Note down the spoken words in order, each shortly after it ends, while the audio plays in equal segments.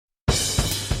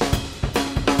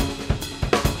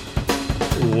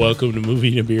Welcome to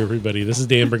Movie and Beer, everybody. This is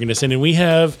Dan bringing us in, and we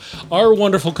have our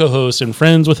wonderful co-hosts and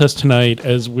friends with us tonight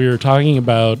as we're talking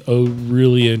about a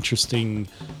really interesting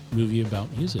movie about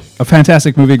music. A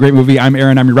fantastic movie, great movie. I'm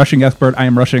Aaron. I'm your rushing expert.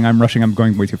 I'm rushing. I'm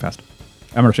going way too fast.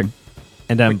 I'm rushing.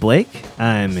 And I'm Blake.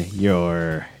 I'm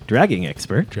your dragging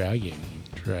expert. Dragging.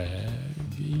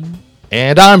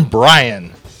 And I'm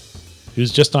Brian.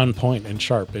 Who's just on point and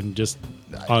sharp and just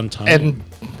on time. And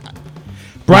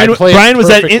Brian, was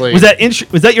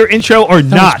that your intro or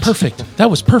not? That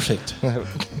was perfect.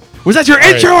 Was that your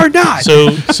intro or not? So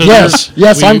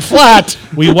yes, I'm flat.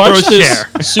 We watched this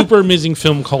super amazing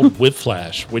film called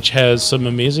Whiplash, which has some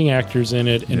amazing actors in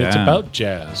it, and it's about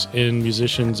jazz and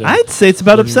musicians. And I'd say it's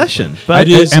about obsession, but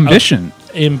it is ambition,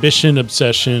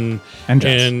 obsession, and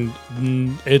jazz.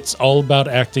 And it's all about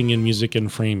acting and music and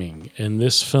framing. And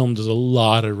this film does a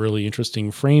lot of really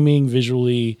interesting framing,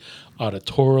 visually,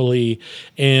 auditorily,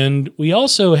 and we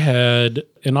also had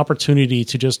an opportunity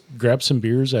to just grab some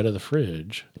beers out of the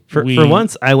fridge. For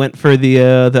once, I went for the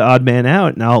odd man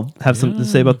out, and I'll have something to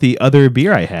say about the other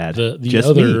beer I had.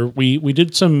 We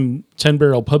did some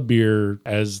 10-barrel pub beer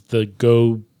as the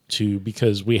go-to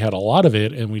because we had a lot of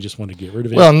it, and we just wanted to get rid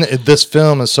of it. Well, this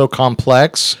film is so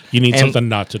complex. You need something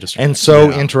not to distract. And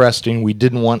so interesting, we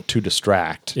didn't want to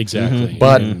distract. Exactly. Mm-hmm.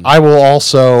 But I will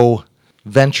also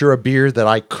venture a beer that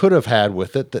I could have had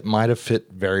with it that might have fit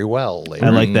very well later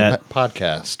in the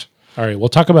podcast. All right, we'll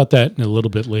talk about that in a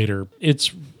little bit later.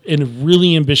 It's in a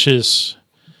really ambitious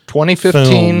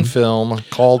 2015 film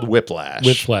called Whiplash.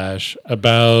 Whiplash,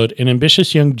 about an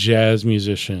ambitious young jazz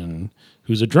musician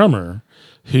who's a drummer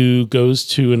who goes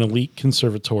to an elite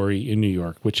conservatory in New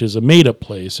York, which is a made-up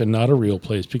place and not a real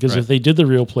place, because if they did the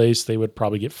real place, they would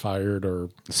probably get fired or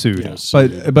sued.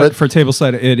 But for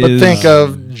Tableside, it is... But think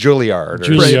of Juilliard.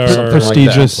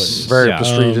 Prestigious. Very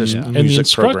prestigious music and the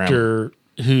instructor, program.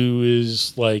 Who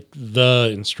is like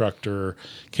the instructor,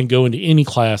 can go into any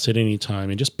class at any time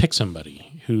and just pick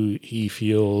somebody who he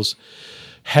feels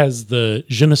has the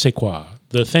je ne sais quoi,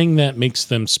 the thing that makes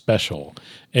them special.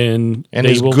 And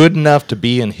is good enough to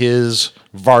be in his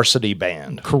varsity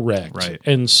band. Correct. Right.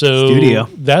 And so Studio.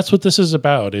 That's what this is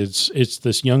about. It's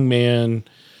this young man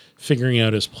figuring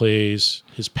out his place,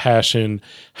 his passion.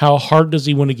 How hard does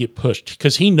he want to get pushed?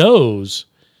 Because he knows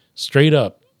straight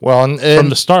up, and from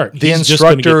the start, the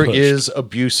instructor is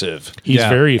abusive. He's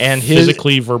very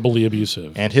physically, verbally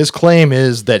abusive. And his claim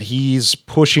is that he's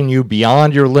pushing you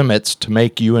beyond your limits to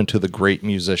make you into the great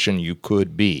musician you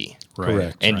could be. Right.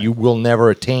 Correct. And you will never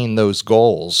attain those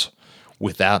goals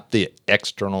without the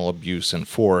external abuse and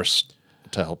force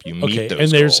to help you meet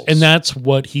those goals. And that's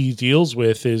what he deals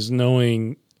with, is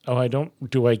knowing, do I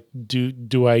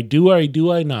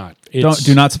not?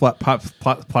 Do not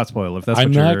plot spoil if that's I'm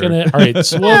what you're... not gonna. All right.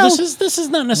 So, this is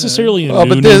not necessarily a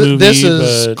new this movie. This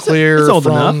is clear old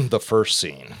from enough. the first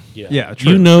scene. Yeah,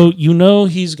 true. You know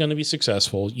he's going to be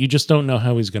successful. You just don't know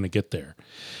how he's going to get there,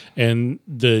 and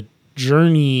the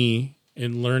journey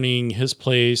in learning his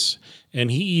place. And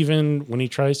he even, when he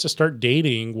tries to start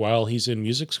dating while he's in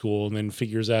music school, and then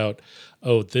figures out,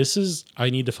 I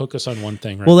need to focus on one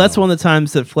thing right now. Well, that's one of the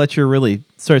times that Fletcher really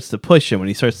starts to push him, when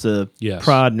he starts to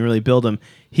prod and really build him.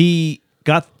 He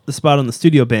got the spot on the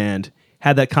studio band,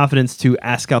 had that confidence to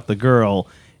ask out the girl,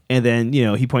 and then,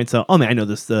 he points out, I know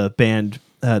this band,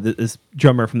 this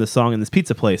drummer from this song in this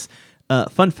pizza place.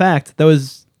 Fun fact, that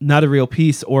was not a real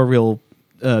piece or a real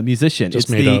musician. Just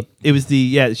made up. It was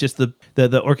it's just the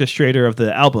orchestrator of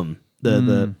the album,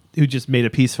 the who just made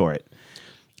a piece for it.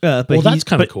 But that's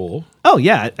kind of cool. Oh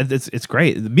yeah, it's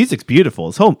great. The music's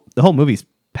beautiful. The whole movie's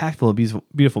packed full of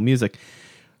beautiful music.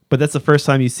 But that's the first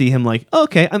time you see him like,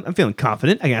 okay, I'm feeling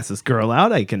confident. I can ask this girl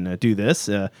out. I can do this.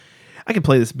 I can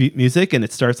play this music, and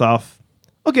it starts off,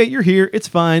 okay, you're here, it's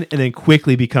fine, and then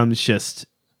quickly becomes just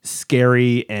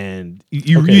scary, and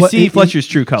you see Fletcher's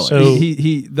true colors. So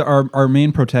our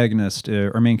main protagonist,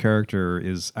 our main character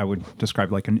is, I would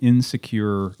describe, like an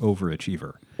insecure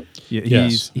overachiever.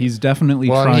 He's definitely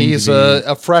trying he's to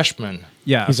be a freshman.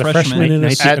 Yeah, he's a freshman in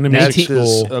a music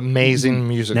school. Amazing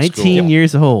music 19 school. 19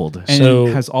 years old. And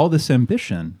has all this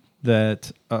ambition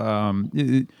that I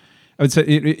would say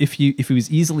if he was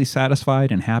easily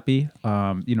satisfied and happy,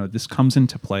 this comes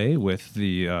into play with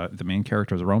the main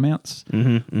character's romance.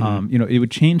 It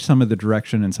would change some of the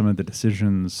direction and some of the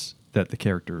decisions that the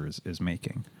character is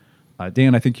making.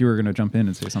 Dan, I think you were going to jump in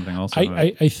and say something else.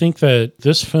 I think that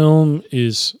this film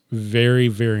is very,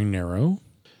 very narrow.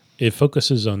 It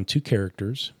focuses on two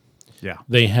characters. Yeah.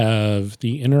 They have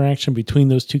the interaction between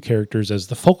those two characters as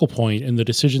the focal point and the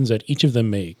decisions that each of them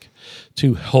make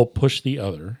to help push the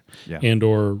other and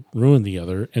or ruin the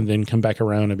other, and then come back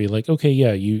around and be like, okay,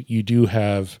 yeah, you do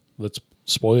have, let's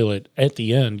spoil it, at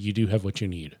the end, you do have what you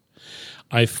need.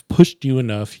 I've pushed you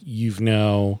enough. You've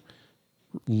now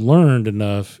learned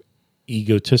enough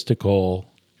egotistical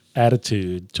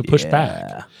attitude to push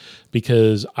back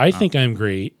because I think I'm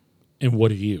great, and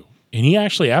what are you? And he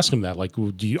actually asked him that, like,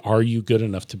 are you good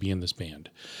enough to be in this band?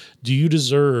 Do you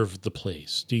deserve the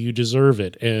place? Do you deserve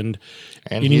it? And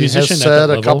he has said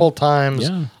a couple times,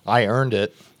 I earned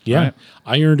it. Yeah, right.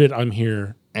 I earned it. I'm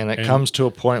here. And it comes to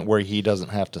a point where he doesn't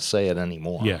have to say it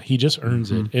anymore. Yeah, he just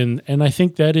earns it. And I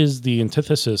think that is the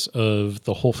antithesis of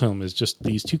the whole film, is just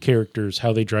these two characters,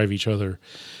 how they drive each other,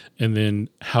 and then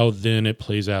how then it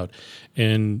plays out.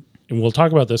 And we'll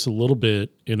talk about this a little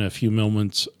bit in a few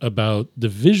moments about the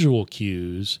visual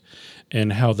cues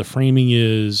and how the framing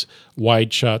is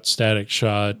wide shot, static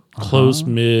shot, close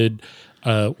mid,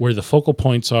 where the focal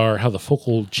points are, how the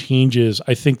focal changes.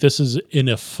 I think this is in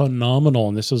a phenomenal,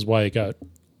 and this is why it got,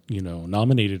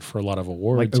 nominated for a lot of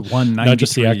awards. Like it won 93, not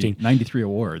just the acting. 93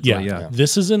 awards. Yeah.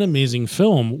 This is an amazing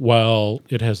film while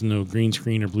it has no green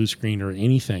screen or blue screen or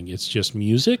anything. It's just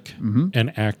music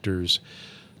and actors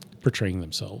portraying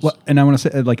themselves. Well, and I want to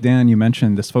say, like Dan, you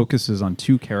mentioned, this focuses on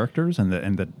two characters and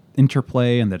the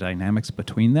interplay and the dynamics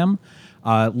between them.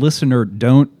 Listener,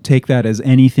 don't take that as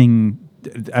anything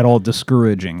at all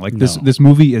discouraging. Like this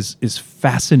movie is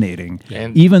fascinating,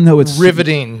 even though it's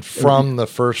riveting from the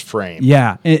first frame.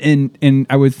 Yeah, and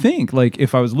I would think, like,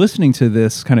 if I was listening to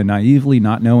this kind of naively,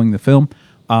 not knowing the film,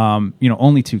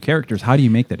 only two characters, how do you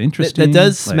make that interesting? That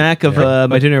does smack of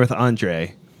My Dinner with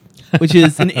Andre, which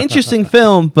is an interesting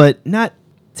film, but not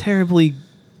terribly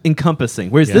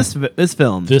encompassing. Whereas this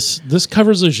film, this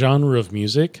covers a genre of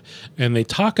music, and they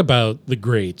talk about the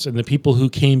greats and the people who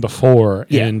came before,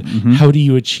 and how do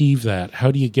you achieve that?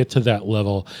 How do you get to that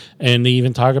level? And they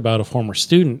even talk about a former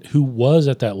student who was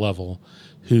at that level,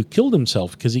 who killed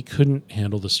himself because he couldn't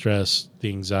handle the stress, the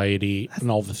anxiety,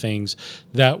 and all the things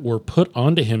that were put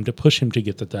onto him to push him to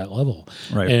get to that level.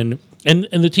 Right. And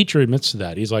the teacher admits to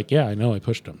that. He's like, yeah, I know, I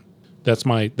pushed him. That's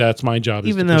my job.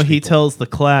 Even though he tells the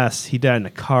class he died in a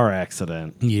car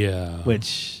accident. Yeah.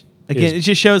 Which, again, it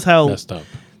just shows how messed up.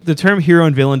 The term hero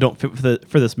and villain don't fit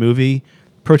for this movie.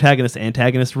 Protagonist,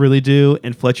 antagonist really do,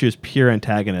 and Fletcher's pure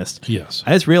antagonist. Yes.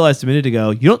 I just realized a minute ago,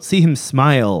 you don't see him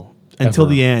smile until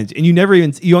the end, and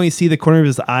you only see the corner of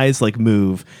his eyes like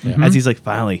move as he's like,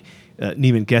 finally,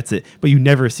 Neiman gets it, but you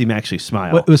never see him actually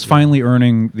smile. Well, it was finally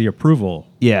earning the approval.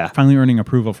 Yeah. Finally earning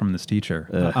approval from this teacher.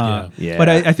 Yeah. But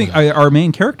I think our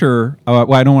main character,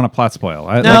 I don't want to plot spoil.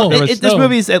 This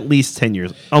movie's at least 10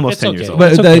 years, almost 10 years old.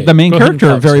 But the main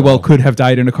character very well could have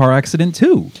died in a car accident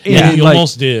too. And he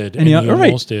almost did. And he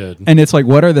almost did. And it's like,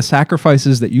 what are the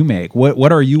sacrifices that you make?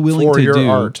 What are you willing to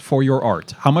do for your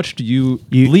art? How much do you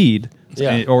bleed?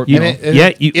 Yeah,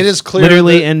 it is clear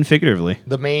literally and figuratively.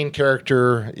 The main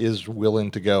character is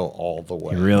willing to go all the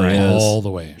way. He really is all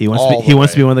the way. He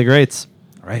wants to be one of the greats,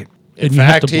 right? And you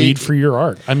have to bleed for your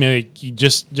art. I mean, you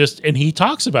just and he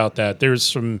talks about that. There's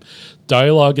some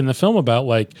dialogue in the film about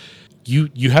like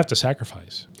you have to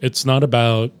sacrifice. It's not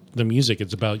about the music.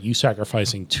 It's about you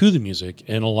sacrificing to the music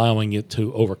and allowing it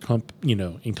to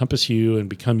encompass you and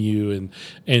become you,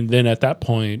 and then at that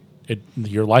point,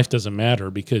 your life doesn't matter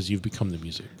because you've become the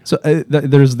music. So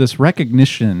there's this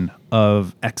recognition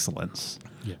of excellence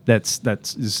that's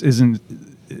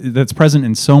present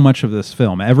in so much of this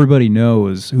film. Everybody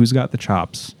knows who's got the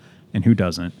chops and who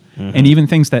doesn't, and even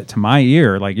things that to my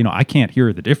ear, like I can't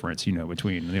hear the difference,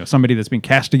 between somebody that's been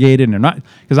castigated and not,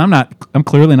 because I'm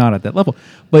clearly not at that level.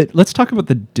 But let's talk about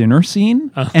the dinner scene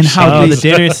and how the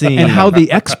dinner scene and how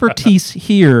the expertise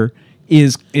here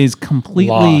is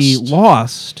completely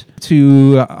lost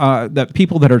to that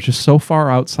people that are just so far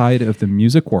outside of the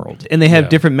music world, and they have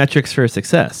different metrics for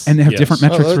success, and they have different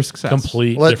metrics for success.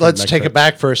 Let's take it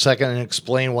back for a second and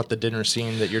explain what the dinner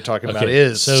scene that you're talking about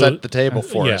is. So, set the table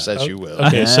for us, as you will.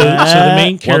 Okay, so the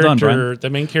main character,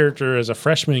 the main character, as a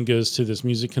freshman, goes to this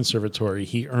music conservatory.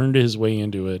 He earned his way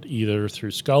into it either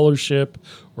through scholarship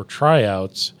or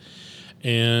tryouts,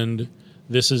 and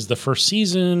this is the first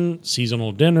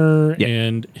seasonal dinner,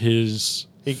 and his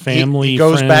family. He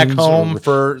goes back home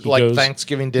for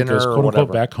Thanksgiving dinner or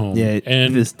whatever. Back home,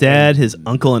 and his dad, his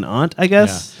uncle and aunt, I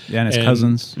guess, and his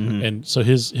cousins, and so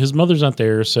his mother's not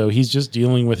there, so he's just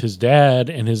dealing with his dad,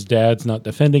 and his dad's not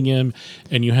defending him,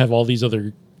 and you have all these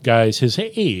other guys his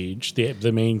age,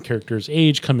 the main character's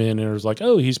age, come in and it was like,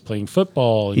 oh, he's playing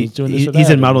football and he's doing this or that. He's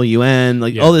in Model UN,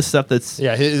 like all this stuff that's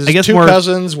his I guess two more,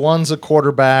 cousins, one's a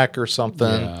quarterback or something.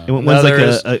 Yeah. And one's like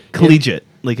a collegiate,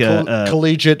 like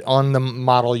collegiate on the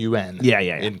Model UN. Yeah.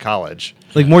 In college.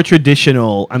 Like more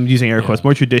traditional, I'm using air quotes,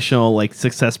 more traditional like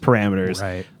success parameters.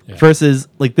 Right. Yeah. Versus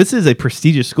like this is a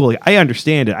prestigious school. Like, I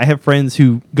understand it. I have friends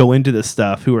who go into this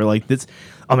stuff who are like, this,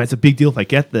 oh man, it's a big deal if I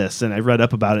get this. And I read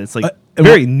up about it. It's like a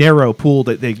very narrow pool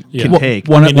that they can take.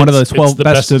 One of the 12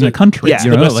 best in the country. Yeah, It's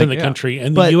the best in the country.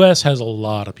 And the U.S. has a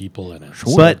lot of people in it.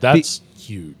 Sure. But that's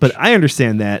huge. But I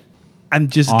understand that. I'm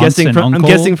just Aunts guessing and from uncle?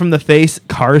 I'm guessing from the face.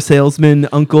 Car salesman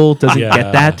uncle doesn't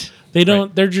get that. They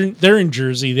don't. They're in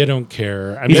Jersey. They don't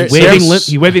care. I mean,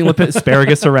 He's waving limp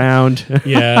asparagus around.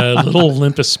 Yeah, little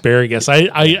limp asparagus.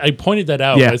 I pointed that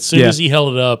out as soon as he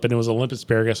held it up, and it was a limp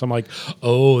asparagus. I'm like,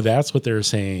 oh, that's what they're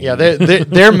saying. Yeah,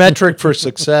 their metric for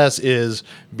success is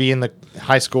being the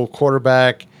high school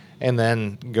quarterback and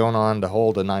then going on to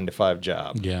hold a 9-to-5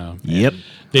 job. Yeah. Yep.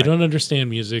 They don't understand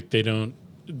music. They don't.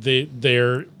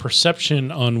 Their perception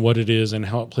on what it is and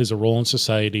how it plays a role in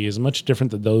society is much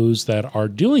different than those that are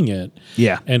doing it.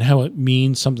 Yeah. And how it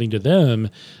means something to them.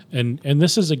 And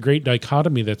this is a great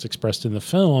dichotomy that's expressed in the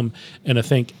film. And I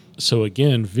think, so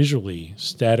again, visually,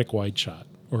 static wide shot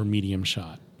or medium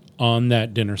shot on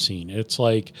that dinner scene. It's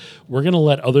like, we're going to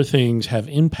let other things have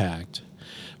impact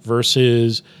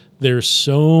versus there's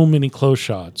so many close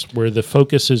shots where the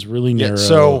focus is really narrow.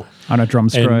 So on a drum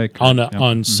strike,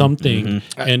 on something,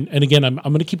 and again, I'm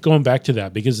going to keep going back to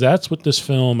that because that's what this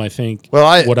film, I think.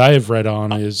 Well, what I have read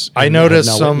on is I noticed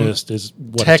have now some witnessed is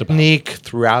what technique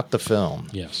throughout the film.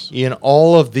 Yes, in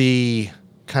all of the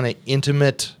kind of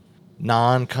intimate,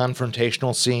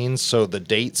 non-confrontational scenes. So the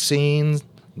date scene,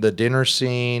 the dinner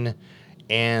scene,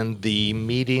 and the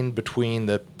meeting between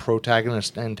the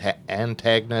protagonist and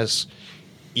antagonist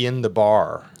in the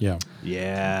bar.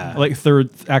 Yeah. like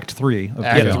Act 3 of the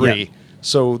Act film. 3.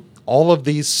 So all of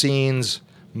these scenes,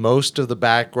 most of the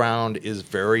background is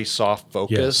very soft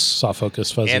focus. yes, soft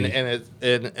focus, fuzzy,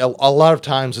 And a lot of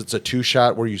times it's a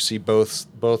two-shot where you see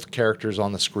both characters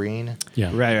on the screen.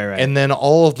 yeah, Right. And then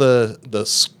all of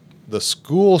the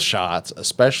school shots,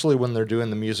 especially when they're doing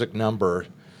the music number,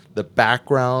 the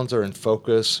backgrounds are in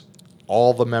focus.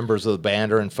 All the members of the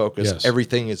band are in focus. Yes.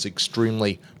 Everything is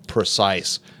extremely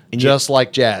precise, just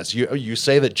like jazz. You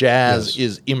say that jazz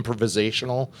is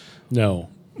improvisational, no,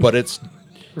 but it's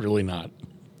really not.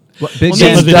 Big,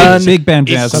 some of it is. big band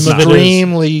jazz. Some of it is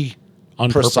extremely on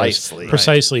purpose. precisely.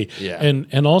 Precisely. Yeah.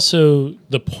 And also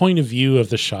the point of view of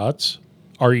the shots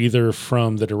are either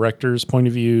from the director's point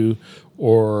of view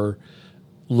or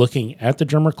looking at the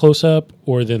drummer close up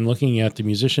or then looking at the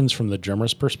musicians from the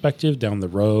drummer's perspective down the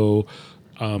row.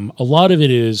 A lot of it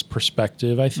is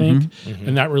perspective, I think,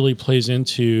 and that really plays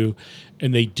into,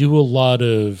 and they do a lot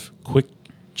of quick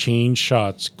change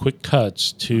shots, quick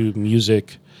cuts to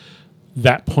music,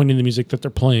 that point in the music that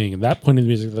they're playing, and that point in the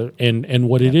music, and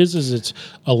what it is it's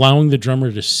allowing the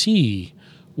drummer to see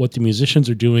what the musicians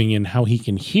are doing and how he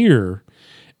can hear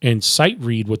and sight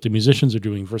read what the musicians are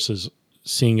doing versus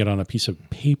seeing it on a piece of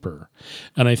paper.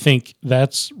 And I think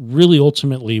that's really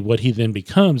ultimately what he then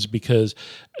becomes, because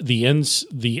the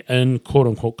end quote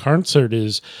unquote concert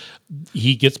is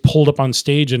he gets pulled up on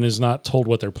stage and is not told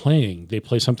what they're playing. They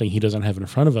play something he doesn't have in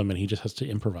front of him and he just has to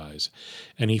improvise.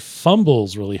 And he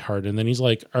fumbles really hard. And then he's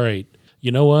like, all right,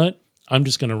 you know what? I'm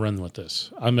just going to run with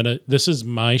this. This is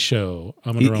my show.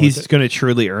 I'm going to run with it. He's going to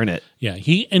truly earn it. Yeah,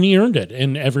 he earned it,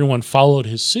 and everyone followed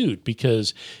his suit,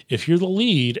 because if you're the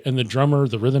lead and the drummer,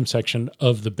 the rhythm section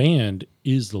of the band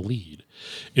is the lead,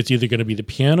 it's either going to be the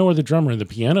piano or the drummer, and the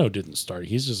piano didn't start.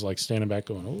 He's just like standing back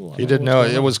going, oh. He didn't know.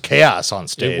 It was chaos on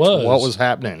stage. It was. What was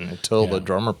happening until the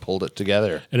drummer pulled it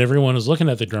together. And everyone was looking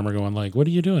at the drummer going like, what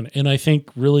are you doing? And I think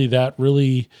really that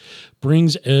really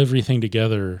brings everything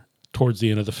together towards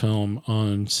the end of the film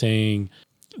on saying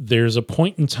there's a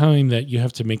point in time that you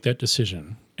have to make that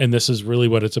decision. And this is really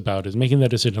what it's about, is making that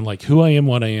decision, like who I am,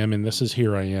 what I am, and this is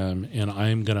here I am, and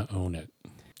I'm going to own it.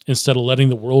 Instead of letting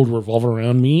the world revolve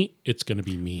around me, it's going to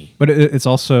be me. But it's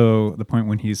also the point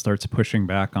when he starts pushing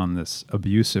back on this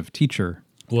abusive teacher.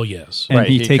 Well, yes. And Right,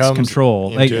 he he takes comes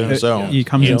control. into his own. He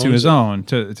comes He into owns his it. own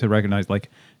to recognize, like,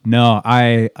 no,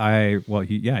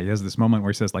 he has this moment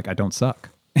where he says, like, I don't suck.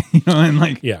 And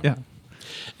like, yeah.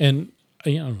 And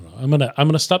I don't know. I'm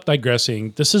gonna stop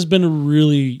digressing. This has been a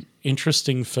really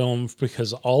interesting film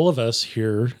because all of us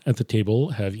here at the table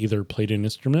have either played an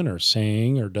instrument or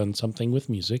sang or done something with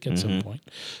music at some point.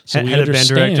 So we had a band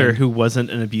understand. director who wasn't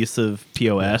an abusive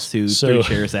POS who threw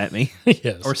chairs at me.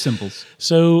 Yes. Or symbols.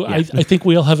 So I think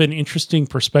we all have an interesting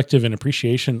perspective and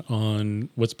appreciation on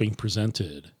what's being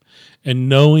presented, and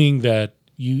knowing that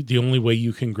the only way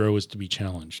you can grow is to be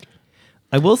challenged.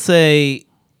 I will say,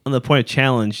 on the point of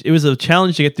challenge, it was a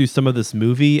challenge to get through some of this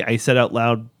movie. I said out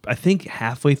loud, I think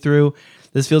halfway through,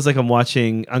 this feels like I'm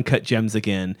watching Uncut Gems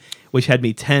again, which had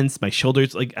me tense. My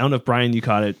shoulders, like, I don't know if Brian, you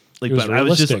caught it. Like, was but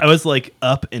I was like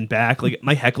up and back. Like,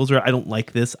 my heckles were, I don't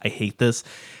like this. I hate this.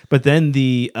 But then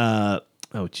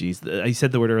I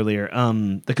said the word earlier.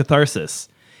 The catharsis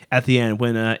at the end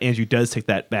when Andrew does take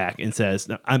that back and says,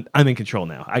 "No, I'm in control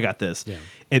now. I got this." Yeah.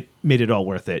 It made it all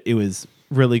worth it. It was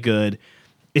really good.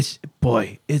 It's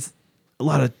a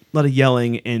lot of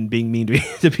yelling and being mean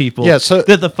to people. Yeah, so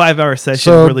the 5-hour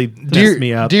session really messed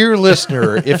me up. Dear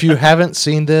listener, if you haven't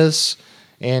seen this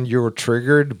and you're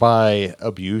triggered by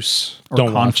abuse, Or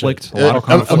Don't watch conflict. it. A lot of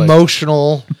conflict.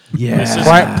 emotional,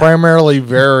 primarily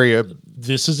very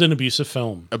This is an abusive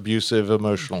film. abusive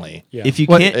emotionally. Yeah. If you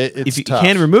What- can't, it's if you tough.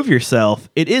 can remove yourself,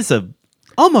 it is a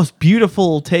almost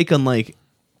beautiful take on like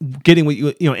getting what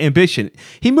ambition.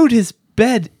 He moved his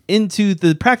bed into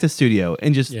the practice studio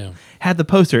and just had the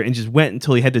poster and just went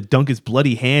until he had to dunk his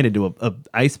bloody hand into a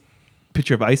ice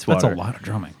pitcher of ice water. That's a lot of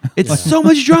drumming. It's so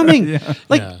much drumming.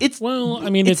 Like Yeah. it's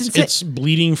it's insane.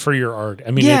 bleeding for your art.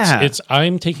 I mean, Yeah. it's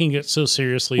I'm taking it so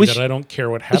seriously Which- that I don't care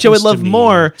what happens. Which I would love to me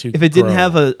more to if it didn't grow.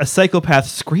 have a psychopath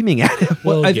screaming at him.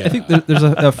 Well, I think there's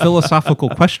a philosophical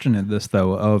question in this,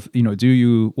 though, of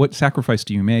what sacrifice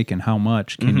do you make and how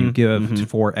much can you give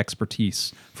for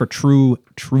expertise, for true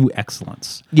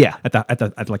excellence? Yeah.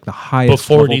 at like the highest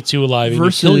Before level. it eats you alive and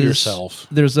you kill yourself.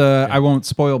 There's I won't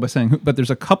spoil by saying, but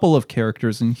there's a couple of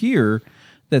characters in here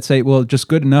that say, well, just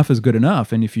good enough is good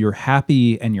enough, and if you're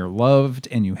happy and you're loved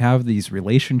and you have these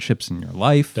relationships in your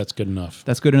life, That's good enough.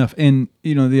 that's good enough. And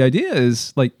the idea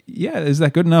is like, yeah, is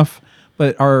that good enough?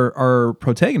 But our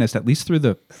protagonist, at least through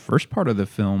the first part of the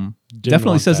film, definitely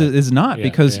want says that. it is not, Yeah,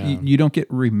 because yeah. you don't get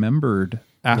remembered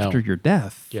after your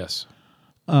death Yes.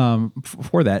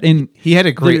 for that. And He had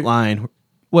a great there- line.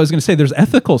 well, I was going to say there's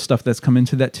ethical stuff that's come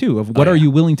into that too. Of what are you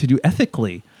willing to do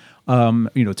ethically,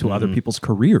 to other people's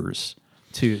careers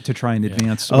to try and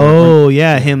advance. Oh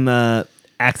yeah, him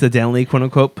accidentally, quote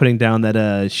unquote, putting down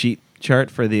that sheet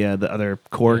chart for the other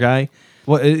core guy.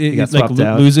 well, got it's like swapped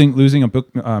out. losing a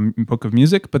book of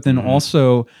music, but then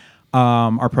also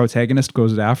our protagonist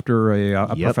goes after a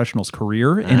Yep. professional's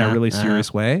career in a really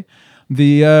serious way.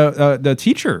 The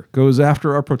teacher goes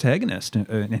after our protagonist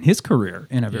in his career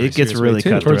in a very It gets serious really way too.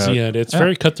 cutthroat. Towards the end, it's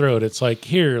very cutthroat. It's like,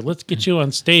 here, let's get you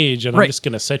on stage, and I'm Right. just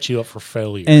going to set you up for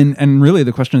failure. And really,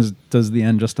 the question is, does the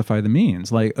end justify the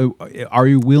means? Like, are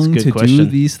you willing That's a to good do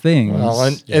question. these things? Well,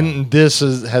 and this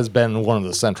has been one of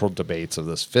the central debates of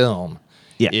this film.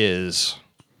 Yeah. Is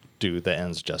do the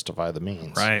ends justify the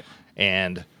means? Right.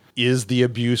 And is the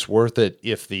abuse worth it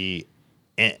if the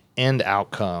end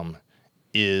outcome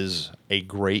is a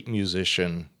great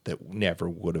musician that never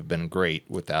would have been great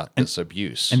without this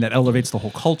abuse? And that elevates the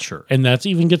whole culture. And that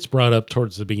even gets brought up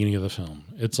towards the beginning of the film.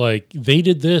 It's like, they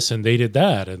did this and they did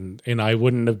that, and I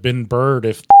wouldn't have been Bird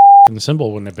if the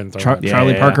symbol wouldn't have been thrown. at me.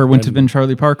 Charlie yeah. Parker wouldn't have And- been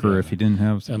Charlie Parker if he didn't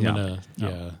have. I'm yeah.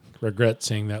 gonna regret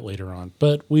saying that later on,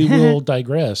 but we will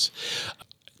digress.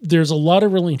 There's a lot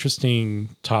of really interesting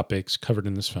topics covered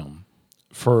in this film.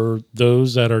 For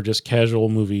those that are just casual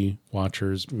movie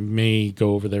watchers, may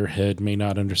go over their head, may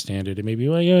not understand it. It may be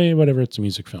like, yeah, whatever, it's a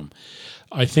music film.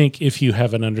 I think if you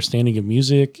have an understanding of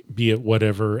music, be it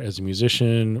whatever, as a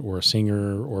musician or a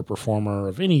singer or a performer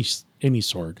of any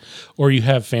sort, or you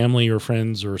have family or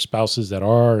friends or spouses that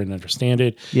are and understand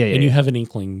it, and you have an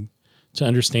inkling to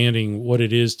understanding what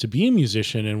it is to be a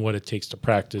musician and what it takes to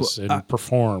practice and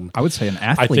perform. I would say an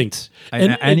athlete. I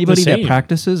think Anybody the that same.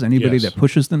 practices, anybody Yes. that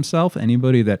pushes themselves,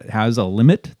 anybody that has a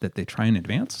limit that they try and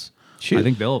advance. Shoot. I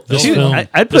think they'll. This Shoot, film, I'd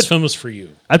this put- film was for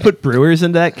you. I'd put brewers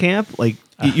in that camp. Like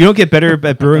you don't get better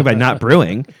at brewing by not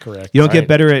brewing. Correct. You don't get Right.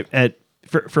 better at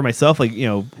for myself, like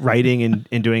writing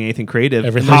and doing anything creative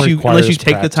Everything unless you requires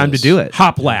take the time to practice. do it.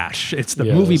 Hoplash. It's the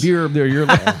Yes. movie beer of the year.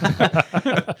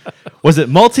 Was it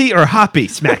multi or hoppy?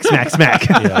 Smack, smack, smack.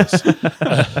 Yes.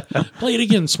 Play it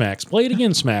again, Smacks. Play it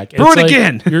again, Smack. Throw it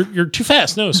again. You're too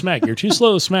fast. No, Smack. You're too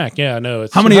slow, Smack. Yeah, no.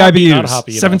 It's How too many hoppy, not IBUs?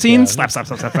 hoppy enough. 17? Yeah. Slap, slap,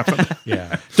 slap, slap, slap, slap.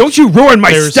 Yeah. Don't you ruin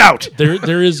my stout.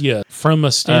 There is, yeah. From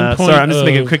a standpoint Sorry, I'm just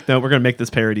making a of, quick note. We're going to make this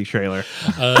parody trailer.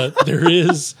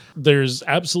 there's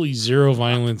absolutely zero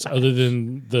violence other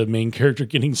than the main character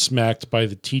getting smacked by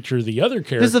the teacher, the other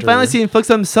character. There's the violence he inflicts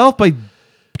on himself by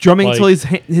drumming until his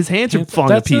hands are falling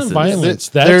to That's not pieces. violence.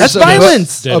 That's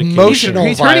violence. dedication. Emotional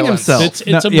He's hurting violence. himself.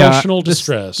 It's emotional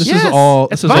distress. This Yes, is all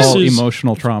it's this is all violence.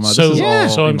 emotional trauma. So, this is all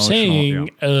so I'm emotional, saying,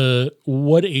 yeah.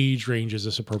 what age range is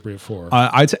this appropriate for?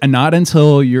 I'd say, and not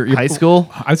until you're High school?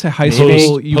 I'd say high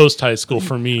school. Post high school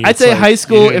for me. I'd it's say like, high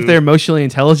school if they're emotionally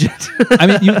intelligent. I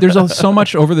mean, there's so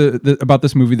much over about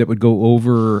this movie that would go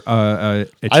over a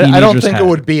I don't teenager's think head. it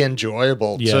would be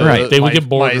enjoyable. Yeah, to right. They would my- get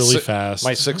bored my really si- fast.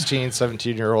 My 16,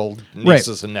 17-year-old Right.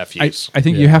 nieces and nephews. I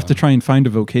think you Yeah. have to try and find a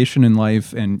vocation in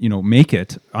life and make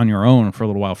it on your own for a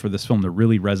little while for this film to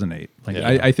really resonate. Like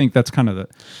Yeah. I think that's kind of the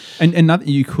and not that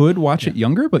you could watch it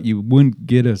younger, but you wouldn't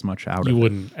get as much out You of it.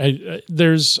 wouldn't.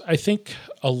 There's, I think,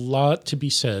 a lot to be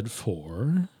said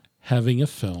for having a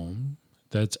film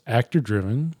that's actor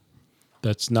driven,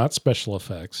 that's not special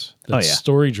effects, that's yeah.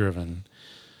 story driven,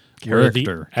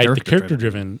 Character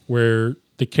driven, where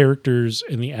the characters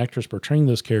and the actors portraying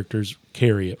those characters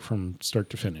carry it from start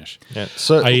to finish. Yeah.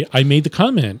 So I made the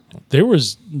comment. There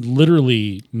was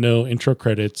literally no intro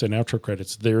credits and outro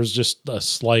credits. There's just a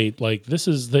slight this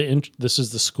is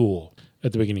the school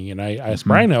at the beginning. And I asked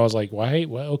Brian, I was like, why?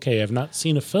 Well, okay, I've not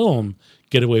seen a film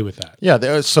get away with that.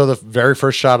 yeah, so the very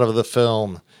first shot of the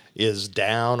film is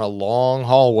down a long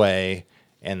hallway,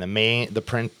 and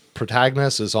the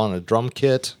protagonist is on a drum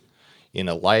kit in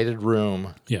a lighted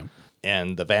room. Yeah.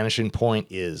 And the vanishing point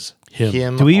is Him.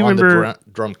 him Do we on remember-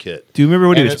 the drum kit. Do you remember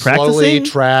what And he was it slowly practicing?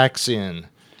 tracks in.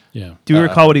 Yeah. Do you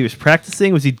recall what he was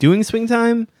practicing? Was he doing swing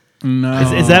time? No.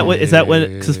 Is that what?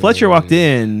 Because Fletcher walked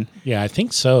in Yeah, I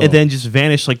think so. and then just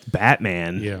vanished like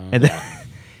Batman. Yeah. And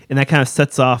and that kind of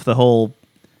sets off the whole.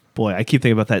 Boy, I keep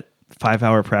thinking about that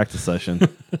 5-hour practice session.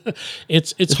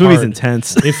 it's This hard. movie's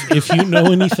intense. if you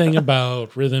know anything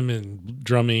about rhythm and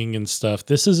drumming and stuff,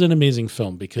 this is an amazing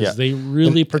film because Yeah. they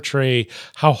really portray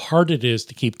how hard it is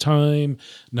to keep time,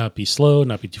 not be slow,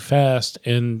 not be too fast,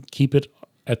 and keep it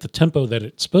at the tempo that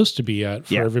it's supposed to be at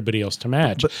for Yeah. everybody else to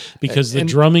match. Because the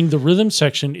drumming, the rhythm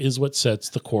section is what sets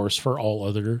the course for all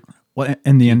other. Well,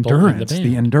 and the people in the endurance, band.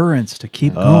 the endurance to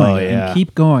keep Oh, going yeah. and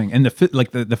keep going, and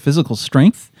the physical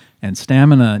strength and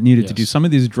stamina needed to do Yes. some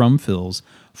of these drum fills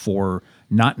for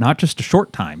not just a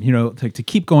short time. To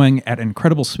keep going at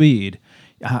incredible speed.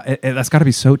 That's got to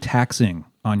be so taxing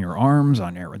on your arms,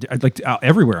 on your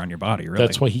everywhere on your body. Really,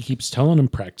 That's why he keeps telling them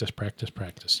practice, practice,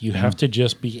 practice. You have to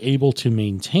just be able to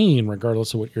maintain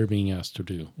regardless of what you're being asked to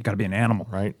do. you got to be an animal,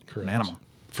 Right. An animal.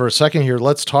 For a second here,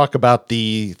 let's talk about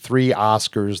the 3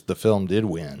 Oscars the film did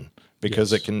win,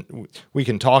 because we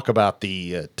can talk about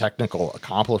the technical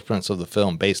accomplishments of the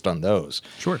film based on those.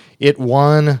 Sure. It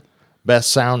won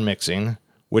Best Sound Mixing,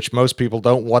 which most people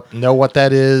don't know what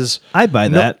that is. I buy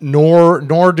that. Nor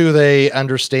do they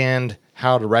understand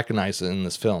how to recognize it in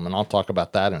this film, and I'll talk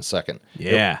about that in a second.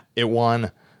 Yeah. It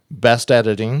won Best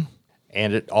Editing,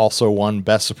 and it also won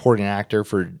Best Supporting Actor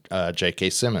for J.K.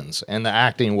 Simmons, and the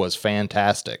acting was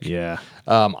fantastic. Yeah.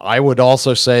 I would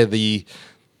also say the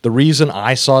reason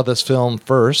I saw this film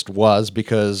first was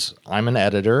because I'm an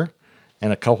editor,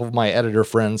 and a couple of my editor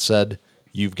friends said,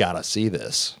 "You've got to see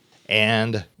this."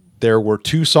 And there were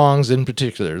 2 songs in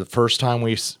particular. The first time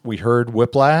we heard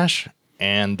Whiplash,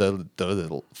 and the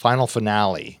final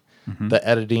finale. The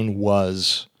editing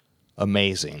was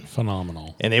amazing.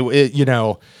 Phenomenal. And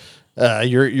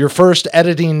your first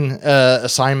editing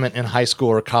assignment in high school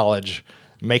or college,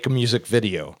 make a music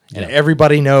video, and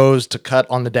everybody knows to cut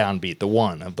on the downbeat, the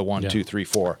 1 of the 1, 2, 3,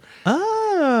 4.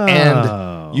 Oh.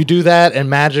 And you do that, and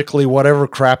magically, whatever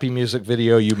crappy music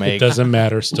video you It make, doesn't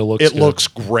matter. Still looks it good. looks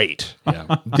great.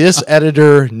 Yeah. This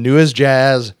editor knew his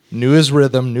jazz, knew his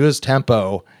rhythm, knew his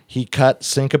tempo. He cut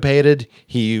syncopated.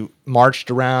 He marched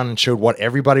around and showed what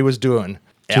everybody was doing,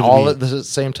 and all at the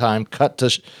same time. Cut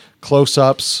to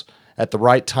close-ups at the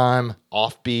right time,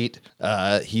 offbeat.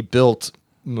 He built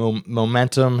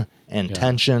momentum and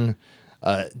tension.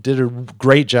 Did a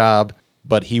great job,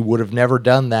 but he would have never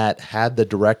done that had the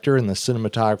director and the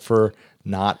cinematographer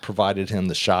not provided him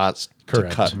the shots Correct.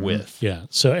 to cut with. Yeah.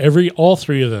 So all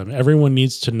 3 of them, everyone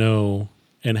needs to know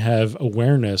and have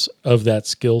awareness of that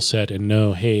skill set and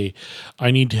know, hey,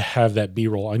 I need to have that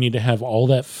B-roll. I need to have all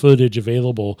that footage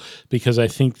available because I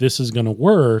think this is going to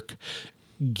work.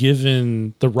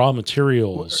 given the raw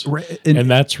materials. Right, And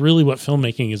that's really what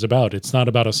filmmaking is about. It's not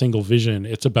about a single vision.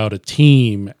 It's about a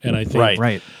team. And I think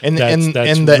Right. And that's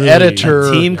and the really-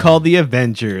 editor Team called the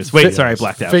Avengers. Wait, sorry, I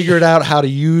blacked out. figured out how to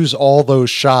use all those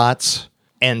shots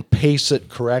and pace it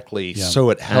correctly so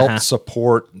it helped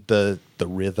support the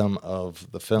rhythm of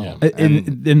the film. Yeah.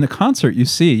 In the concert, you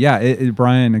see,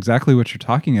 Brian, exactly what you're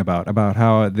talking about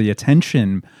how the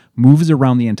attention moves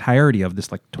around the entirety of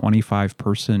this like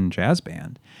 25-person jazz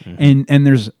band, and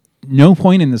there's no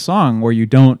point in the song where you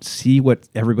don't see what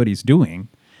everybody's doing.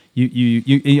 You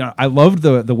know, I loved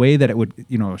the way that it would,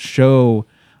 you know, show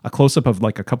a close-up of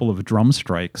like a couple of drum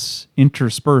strikes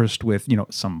interspersed with, you know,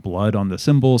 some blood on the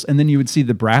cymbals, and then you would see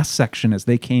the brass section as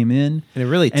they came in, And a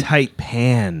really tight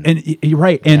pan. and you're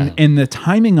right, and the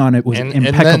timing on it was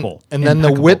impeccable. And then the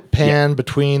Impeccable. whip pan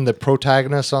between the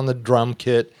protagonist on the drum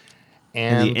kit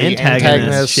and the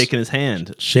antagonist shaking his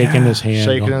hand. shaking his hand.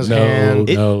 Shaking going, his no,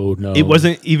 hand. No. It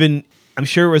wasn't even. I'm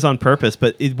sure it was on purpose,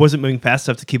 but it wasn't moving fast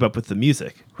enough to keep up with the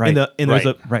music. Right. And there's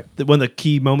Right. one of the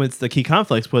key moments, the key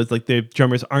conflicts was like the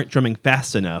drummers aren't drumming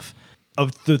fast enough.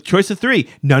 Of the choice of three,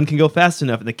 none can go fast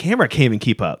enough, and the camera can't even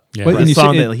keep up. Yeah. For But the you see,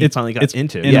 song that he finally got it's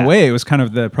into. In a way, it was kind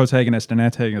of the protagonist and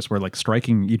antagonist were like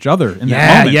striking each other in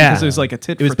that moment. Yeah. Because it was like a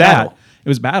tit It was for tat. battle. It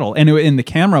was battle. And the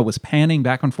camera was panning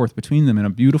back and forth between them in a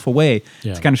beautiful way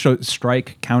Yeah. to kind of show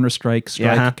strike, counter strike,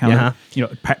 strike, Yeah, counter, yeah. you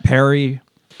know, parry.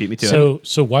 beat me to it.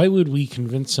 So why would we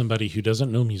convince somebody who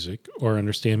doesn't know music or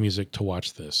understand music to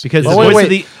watch this? Because Oh, the wait, voice of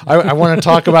wait. the I want to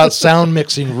talk about sound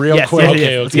mixing real Yes, quick. yeah,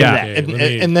 okay, yeah. okay. And, Let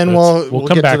me- and then let's- we'll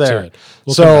come get back to there. it.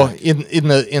 We'll So come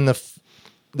back.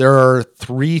 there are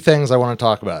three things I want to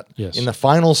talk about. Yes. In the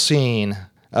final scene,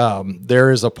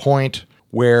 there is a point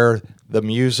where the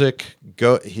music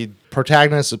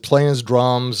protagonist is playing his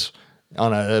drums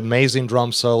on an amazing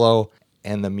drum solo,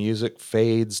 and the music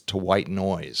fades to white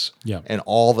noise. Yeah. And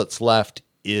all that's left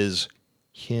is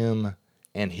him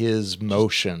and his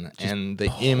motion and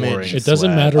the image. It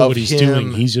doesn't matter of what he's him.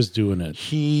 doing. He's just doing it.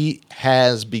 He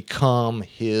has become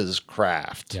his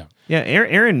craft. Yeah. Yeah,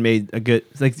 Aaron made a good.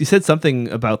 Like you said something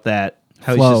about that.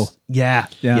 How Flow. He's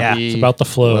just, yeah. He It's about the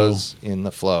flow. Was in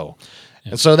the flow,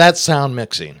 and so that's sound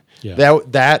mixing. Yeah.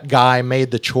 That guy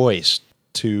made the choice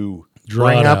to Draw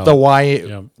bring it up out.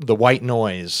 the white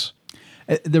noise.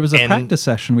 There was a And practice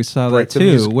session we saw that break the too,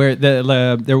 music. where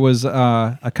there was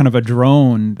a kind of a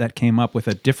drone that came up with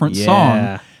a different Yeah.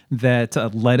 song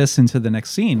that led us into the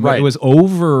next scene. Right. It was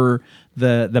over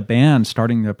the band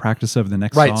starting the practice of the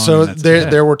next song. Right. So and that's it.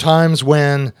 there were times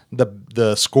when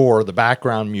the score, the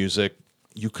background music,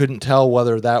 you couldn't tell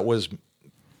whether that was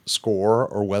score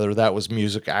or whether that was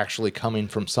music actually coming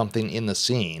from something in the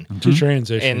scene. To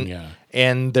transition, And yeah.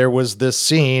 and there was this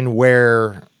scene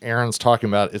where Aaron's talking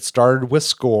about it started with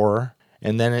score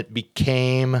and then it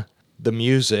became the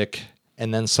music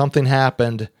and then something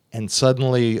happened and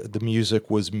suddenly the music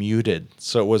was muted.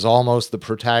 So it was almost the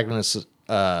protagonist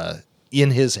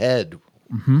in his head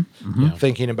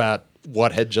thinking about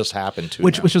what had just happened to him.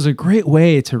 which is a great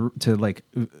way to like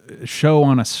show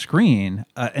on a screen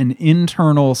an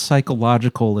internal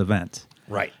psychological event.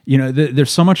 Right. You know, there's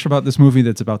so much about this movie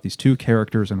that's about these two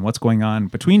characters and what's going on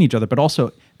between each other, but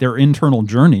also their internal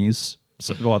journeys.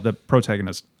 So, well, the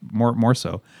protagonist more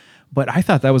so. But I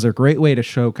thought that was a great way to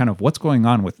show kind of what's going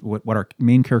on with what our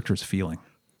main character is feeling.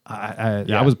 I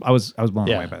was blown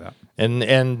away by that.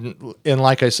 And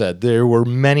like I said, there were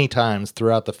many times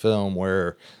throughout the film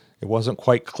where it wasn't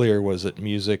quite clear, was it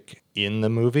music in the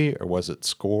movie or was it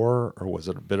score or was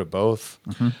it a bit of both?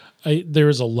 There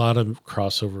was a lot of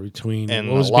crossover between And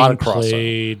what was a lot being of crossover.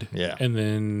 played, Yeah. and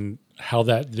then how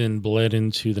that then bled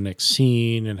into the next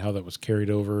scene and how that was carried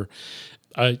over.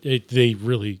 They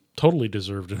really totally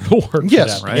deserved an award.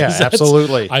 Yes, for that, right? yeah, 'Cause that's-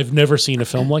 absolutely. I've never seen a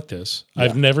film like this.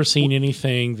 I've never seen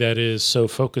anything that is so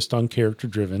focused on character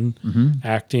driven,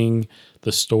 acting,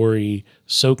 the story,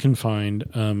 so confined.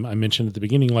 I mentioned at the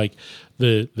beginning, like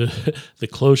the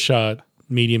close shot,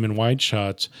 medium and wide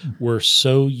shots were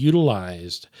so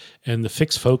utilized, and the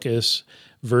fixed focus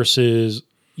versus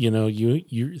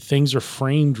you things are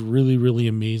framed really, really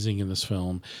amazing in this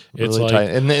film. It's Really like, tight.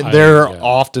 And there are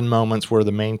often moments where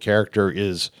the main character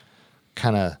is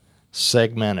kind of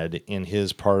segmented in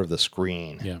his part of the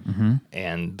screen. Yeah.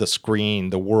 And the screen,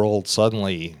 the world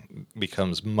suddenly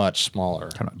becomes much smaller.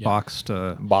 Kind of boxed.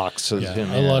 Boxes him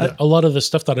Yeah. in. A lot of the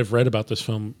stuff that I've read about this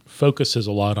film focuses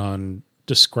a lot on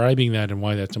describing that and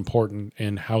why that's important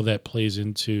and how that plays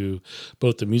into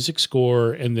both the music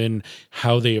score and then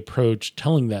how they approach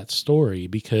telling that story,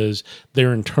 because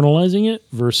they're internalizing it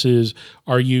versus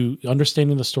are you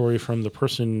understanding the story from the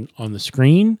person on the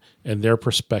screen and their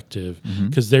perspective,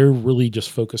 because they're really just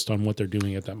focused on what they're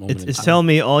doing at that moment. It's telling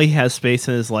me all he has space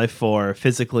in his life for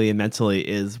physically and mentally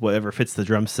is whatever fits the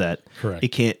drum set. Correct. He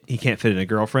can't fit in a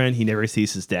girlfriend. He never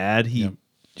sees his dad. He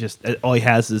just all he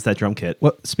has is that drum kit.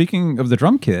 Well, speaking of the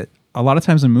drum kit, a lot of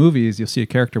times in movies, you'll see a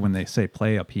character when they say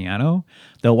play a piano,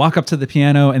 they'll walk up to the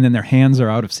piano and then their hands are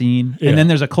out of scene. Yeah. And then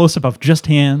there's a close up of just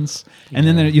hands. And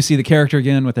then you see the character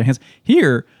again with their hands.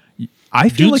 Here, I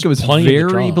feel Dude's like it was playing the very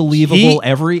drums. believable.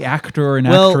 Every actor and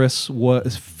actress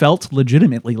felt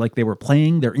legitimately like they were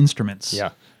playing their instruments.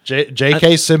 Yeah.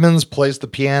 J.K. Simmons plays the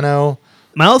piano.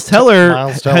 Miles Teller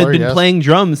Miles had Teller, been yes. playing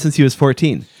drums since he was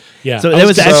 14. Yeah. So there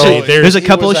was actually there's a he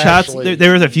couple of was shots. actually-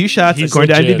 There was a few shots He's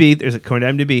according to legit.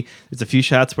 IMDb. There's a few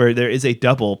shots where there is a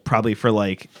double, probably for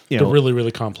like the know really,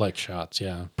 really complex shots.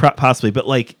 Yeah. possibly, but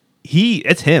like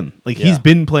it's him. Like Yeah. he's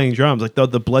been playing drums. Like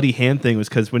the bloody hand thing was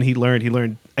because when he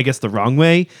learned I guess the wrong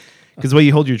way. Because the way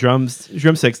you hold your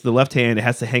drumsticks, the left hand, it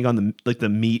has to hang on the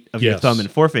meat of your Yes. thumb and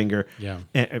forefinger. Yeah.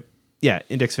 And,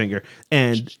 index finger.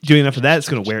 And doing enough of that, it's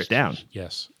going to wear it down.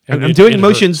 Yes. I'm And doing it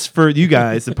motions hurts. for you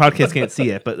guys. The podcast can't see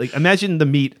it, but like imagine the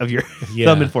meat of your Yeah.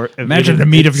 thumb and forefinger. Imagine the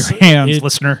meat of your hands,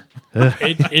 listener.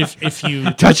 If you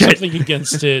Touch touch it. something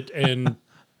against it, and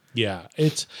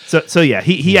it's So yeah,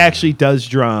 he actually does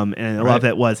drum, and a lot of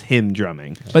that was him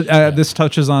drumming. But this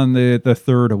touches on the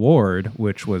third award,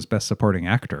 which was Best Supporting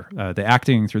Actor. The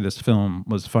acting through this film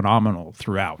was phenomenal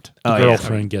throughout. the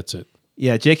girlfriend gets it.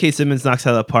 Yeah, J.K. Simmons knocks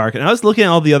out of the park. And I was looking at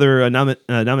all the other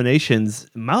nominations.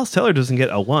 Miles Teller doesn't get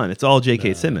a 1. It's all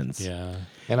J.K. Simmons. Yeah.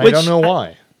 And I Which don't know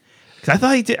why. 'Cause I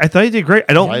thought he did great.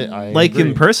 I don't I like him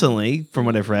agree. personally, from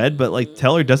what I've read, but like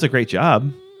Teller does a great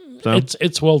job. So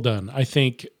It's well done. I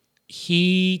think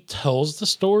he tells the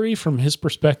story from his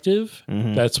perspective.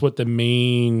 That's what the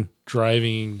main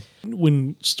driving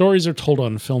when stories are told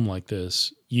on film like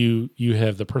this, you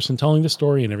have the person telling the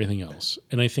story and everything else.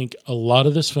 And I think a lot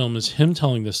of this film is him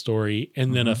telling the story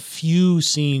and then a few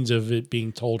scenes of it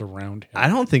being told around him. I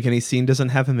don't think any scene doesn't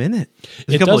have him in it. There's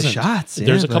It a couple doesn't. of shots.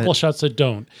 There's yeah, a couple but- of shots that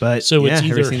don't. but, so it's yeah,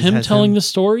 every either scene him has telling him. the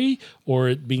story or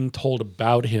it being told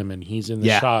about him and he's in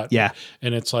the shot. yeah.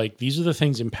 And it's like, these are the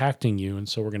things impacting you. And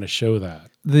so we're going to show that.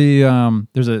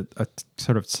 There's a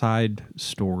sort of side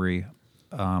story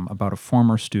about a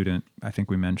former student. I think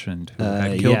we mentioned who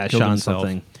had killed Sean himself.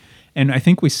 something. And I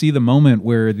think we see the moment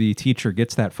where the teacher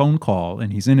gets that phone call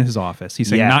and he's in his office. He's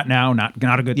saying, Yeah. "Not now,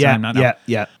 not a good Yeah, time, not now."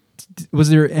 yeah. Was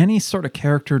there any sort of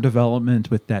character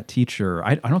development with that teacher?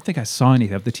 I don't think I saw any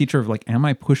of the teacher of like, am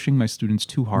I pushing my students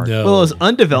too hard? No. Well, it was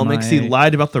undeveloped because he My-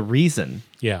 lied about the reason.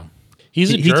 Yeah.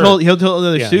 He's a He jerk. told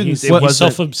other Yeah, students he's, it he's wasn't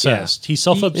self-obsessed. He's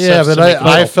self-obsessed. Yeah, but to make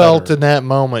I himself felt better. in that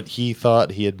moment he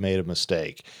thought he had made a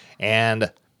mistake. And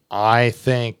I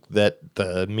think that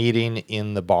the meeting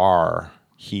in the bar,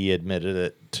 he admitted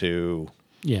it to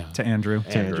Yeah. To Andrew.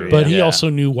 Andrew. But he Yeah. also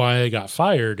knew why I got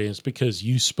fired. And it's because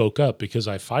you spoke up. Because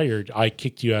I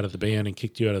kicked you out of the band and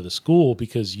kicked you out of the school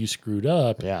because you screwed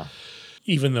up. Yeah.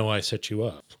 Even though I set you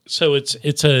up. So it's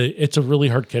a really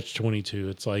hard catch-22.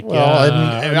 It's like, Well, yeah, and,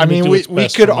 I'm I gonna mean, do we what's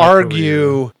best could for my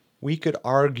argue. career. We could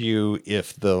argue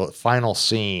if the final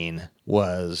scene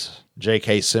was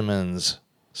J.K. Simmons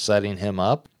setting him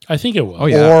up, I think it was. Oh,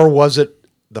 yeah. or was it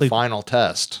the final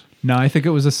test? No, I think it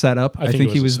was a setup. I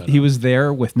think it he was a was he was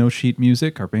there with no sheet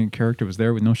music. Our main character was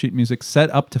there with no sheet music,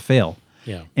 set up to fail.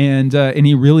 Yeah. And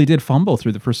he really did fumble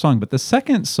through the first song. But the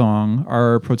second song,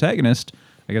 our protagonist,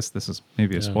 I guess this is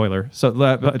maybe a spoiler. So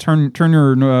turn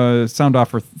your sound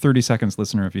off for 30 seconds,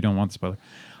 listener, if you don't want the spoiler.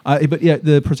 But yeah,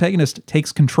 the protagonist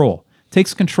takes control,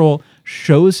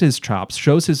 shows his chops,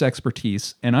 shows his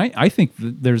expertise. And I think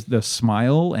there's the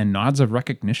smile and nods of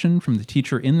recognition from the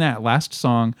teacher in that last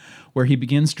song where he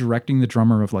begins directing the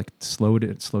drummer of like, slow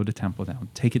the tempo down,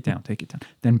 take it down,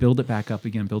 then build it back up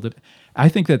again, build it. I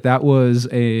think that was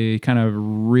a kind of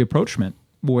reapproachment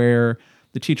where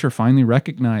the teacher finally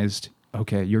recognized,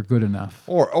 okay, you're good enough.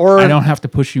 Or I don't have to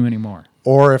push you anymore.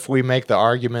 Or if we make the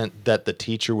argument that the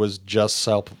teacher was just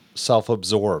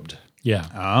self-absorbed, Yeah.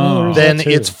 Oh. then That too.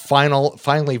 it's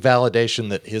finally validation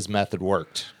that his method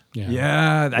worked.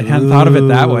 Yeah, I hadn't thought of it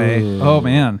that way. Oh,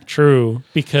 man. True,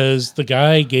 because the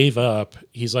guy gave up.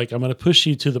 He's like, I'm going to push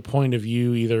you to the point of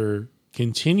you either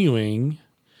continuing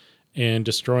and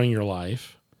destroying your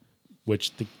life,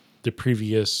 which the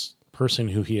previous person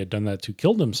who he had done that to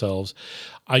killed themselves.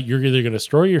 You're either going to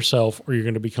destroy yourself or you're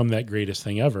going to become that greatest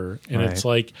thing ever. And it's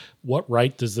like, what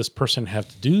right does this person have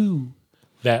to do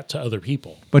that to other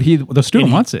people. But the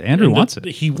student wants it. Andrew wants it.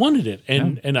 He wanted it,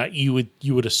 you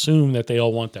would assume that they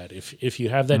all want that. If you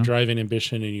have that drive and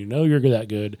ambition, and you know you're that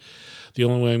good, the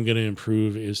only way I'm going to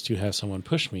improve is to have someone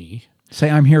push me. Say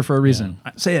I'm here for a reason.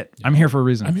 Say it. I'm here for a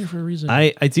reason. I'm here for a reason.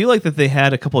 I do like that they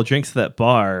had a couple of drinks at that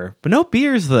bar, but no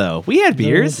beers though. We had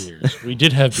beers. No beers. We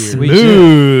did have beers.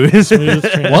 Smooth. Smooth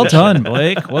transition. Well done,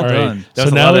 Blake. Well All right. done. That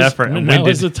was a now lot of is- effort. I'm Now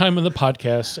winded. is the time of the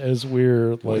podcast as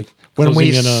we're like When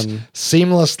we closing in on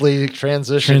seamlessly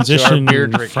transition to our transition beer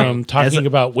drinking. from talking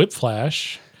about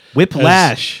Whiplash.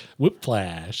 Whiplash.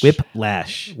 Whiplash.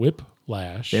 Whiplash.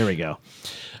 Whiplash. There we go.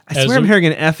 I As swear I'm a- hearing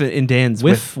an F in Dan's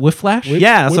Whiplash?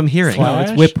 Yeah, that's what I'm hearing. Whiplash?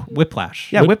 No, it's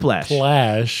whiplash. Yeah, Whiplash.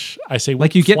 Whiplash. I say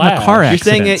Like you get in a Whiplash. car You're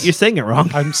saying accident. You're saying it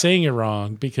wrong. I'm saying it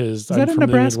wrong because I'm that a from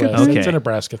Nebraska the Midwest. thing? It's a Okay.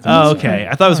 Nebraska thing. Oh, okay.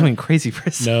 I thought I was going crazy for a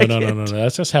No, second. no.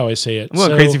 That's just how I say it. I'm going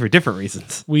So crazy for different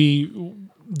reasons.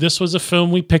 this was a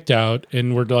film we picked out,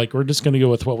 and we're just going to go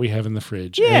with what we have in the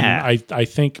fridge. Yeah. And I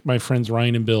think my friends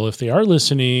Ryan and Bill, if they are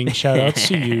listening, shout outs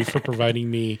to you for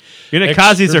providing me. Your extra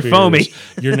Ninkazis are beers. foamy.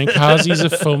 Your Ninkazis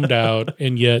have foamed out,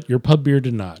 and yet your pub beer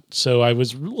did not. So I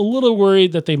was a little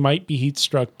worried that they might be heat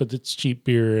struck, but it's cheap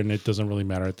beer, and it doesn't really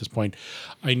matter at this point.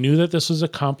 I knew that this was a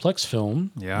complex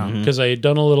film. Yeah. Because I had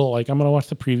done a little, I'm going to watch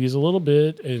the previews a little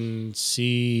bit and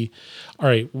see, all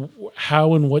right,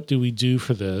 how and what do we do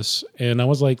for this? And I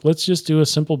was like, let's just do a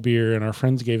simple beer. And our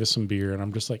friends gave us some beer. And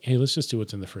I'm just like, hey, let's just do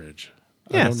what's in the fridge.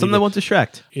 I Yeah, don't something need that to- won't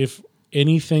distract. If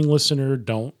anything, listener,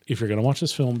 if you're going to watch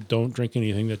this film, don't drink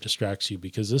anything that distracts you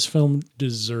because this film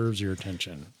deserves your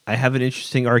attention. I have an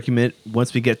interesting argument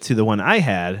once we get to the one I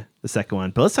had, the second one.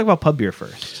 But let's talk about pub beer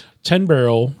first. 10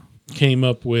 Barrel came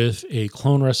up with a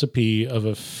clone recipe of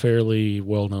a fairly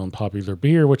well-known popular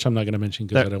beer, which I'm not going to mention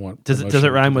because I don't want. Does it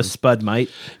promotion rhyme to with be- Spud Might?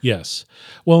 Yes.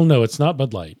 Well, no, it's not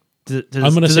Bud Light. Does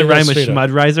I'm gonna does say it that rhyme with straight up.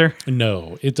 Schmudriser?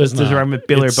 No, it does not. Does it rhyme with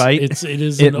Bill or Bite? It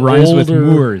is It an rhymes older, with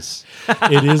Moors.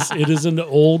 It is an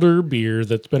older beer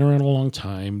that's been around a long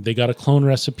time. They got a clone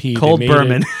recipe. Cold they made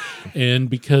Berman. it, and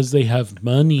because they have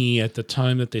money at the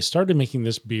time that they started making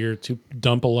this beer to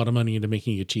dump a lot of money into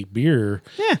making a cheap beer.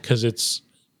 Yeah. Because it's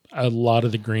a lot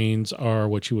of the grains are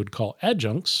what you would call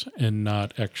adjuncts and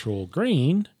not actual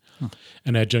grain.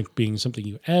 An adjunct being something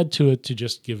you add to it to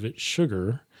just give it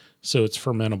sugar. So it's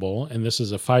fermentable, and this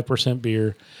is a 5%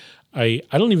 beer. I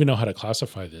don't even know how to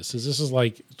classify this.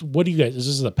 What do you guys? Is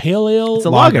this a pale ale? It's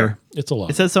a lager. It's a lager.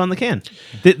 It says so on the can.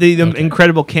 The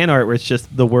incredible can art where it's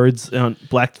just the words on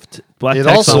black It text on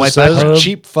also white says background.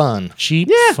 cheap fun. cheap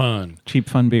Yeah. fun. Cheap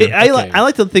fun beer. I Okay.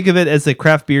 like to think of it as a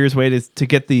craft beer's way to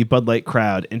get the Bud Light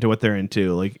crowd into what they're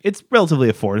into. Like it's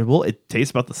relatively affordable. It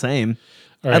tastes about the same.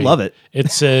 All I right. love it.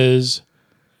 It says,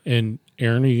 and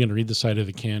Aaron, are you going to read the side of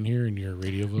the can here in your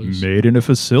radio voice? Made in a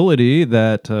facility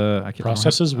that I can't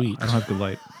Processes wheat. I don't have good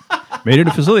light. Made in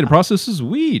a facility that processes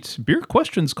wheat. Beer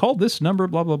questions call this number.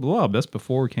 Blah blah blah. Best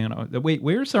before can. Wait,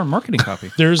 where's our marketing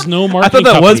copy? There's no I marketing.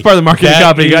 thought that was copy. part of the marketing That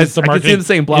copy, is guys. the I can see marketing. them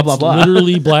saying blah, blah, It's blah.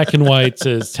 literally black and white.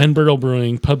 Says 10 Barrel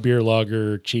Brewing Pub Beer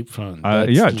Lager Cheap Fun.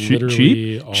 That's Yeah,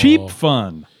 literally all- cheap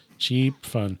fun. cheap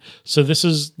fun. So this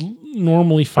is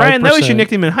normally 5%. Brian, that was your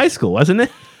nickname in high school, wasn't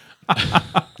it?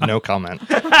 No comment.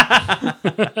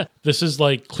 This is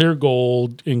like clear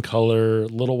gold in color,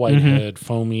 little white Mm-hmm. head,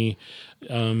 foamy.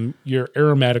 Your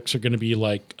aromatics are going to be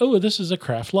like, oh, this is a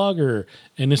craft lager,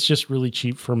 and it's just really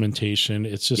cheap fermentation.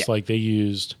 It's just like they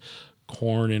used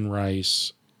corn and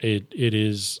rice. It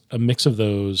is a mix of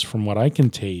those, from what I can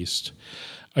taste.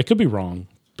 I could be wrong,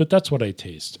 but that's what I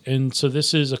taste. And so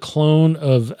this is a clone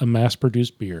of a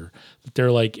mass-produced beer.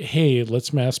 They're like, hey,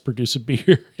 let's mass-produce a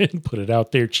beer and put it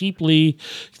out there cheaply.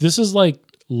 This is like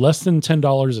less than $10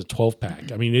 a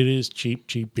 12-pack. I mean, it is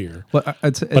cheap beer, But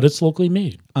it's locally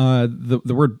made. the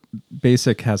word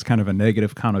basic has kind of a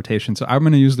negative connotation, so I'm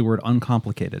going to use the word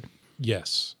uncomplicated.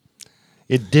 Yes.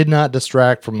 It did not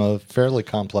distract from a fairly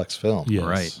complex film. Yes.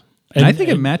 Right. And I think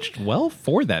it matched well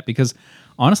for that because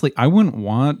honestly, I wouldn't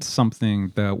want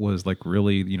something that was like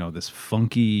really, this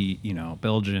funky,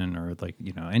 Belgian or like,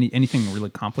 anything really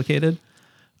complicated.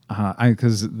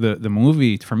 Because the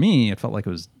movie, for me, it felt like it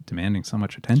was demanding so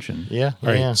much attention. Yeah. All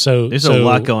right. Yeah. So There's a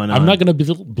lot going on. I'm not going to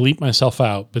bleep myself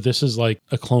out, but this is like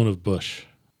a clone of Bush.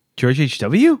 George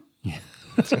H.W.?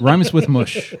 Rhymes with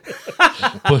mush.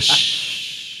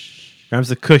 Bush. Rhymes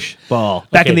with Kush ball.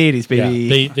 Back in Okay, the 80s, baby.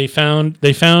 Yeah,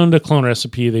 they found a clone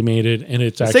recipe. They made it, and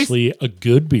it's actually a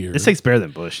good beer. This tastes better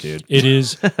than Bush, dude. It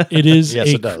is. Yes,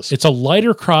 it does. It's a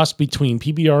lighter cross between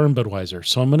PBR and Budweiser.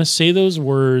 So I'm going to say those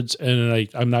words, and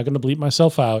I'm not going to bleep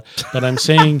myself out. But I'm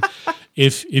saying,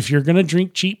 if you're going to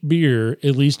drink cheap beer,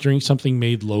 at least drink something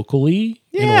made locally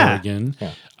in Yeah. Oregon.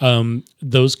 Yeah.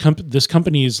 This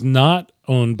company is not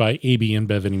owned by AB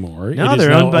InBev anymore. No, It is they're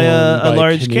now owned by a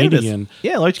large Canadian,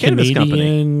 large cannabis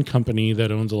Canadian company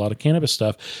that owns a lot of cannabis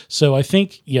stuff. So I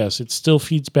think, yes, it still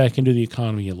feeds back into the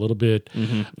economy a little bit.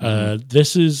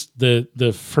 This is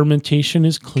the fermentation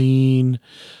is clean.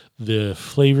 The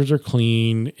flavors are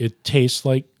clean. It tastes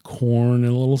like corn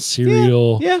and a little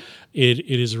cereal. Yeah. It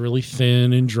is really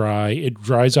thin and dry. It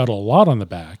dries out a lot on the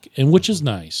back, and which is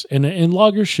nice. And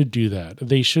lagers should do that.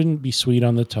 They shouldn't be sweet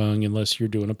on the tongue unless you're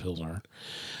doing a Pilsner.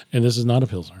 And this is not a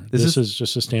Pilsner. This is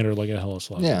just a standard like a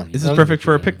Helles lager. Yeah. This is perfect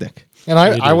for a picnic. And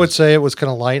I would say it was kind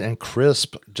of light and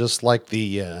crisp, just like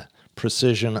the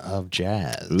precision of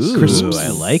jazz. Ooh, I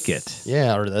like it.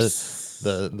 Yeah, or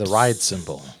the ride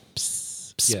cymbal.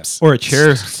 Yes. Or a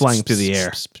chair flying through the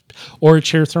air. Or a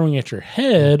chair throwing at your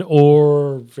head,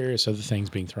 or various other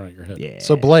things being thrown at your head. Yeah.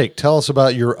 So Blake, tell us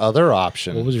about your other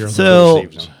option. What was your So- other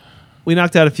option? We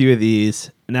knocked out a few of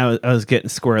these, and I was getting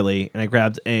squirrely, and I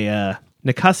grabbed a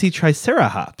Nikasi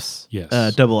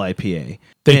Tricerahops double IPA.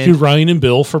 Thank you, Ryan and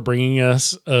Bill, for bringing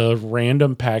us a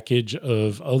random package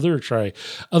of other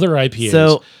IPAs.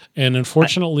 So- and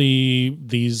unfortunately,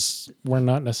 these were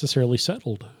not necessarily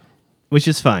settled. Which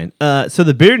is fine. So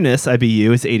the bitterness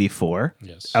IBU is 84.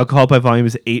 Yes. Alcohol by volume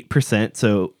is 8%,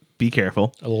 so be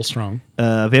careful. A little strong.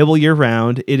 Available year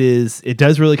round. It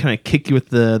does really kind of kick you with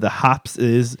the hops.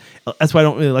 That's why I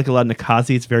don't really like a lot of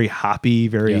Nikasi. It's very hoppy,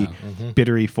 very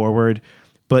bittery forward.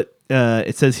 But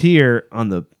it says here on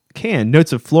the can,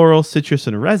 notes of floral, citrus,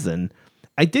 and resin.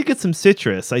 I did get some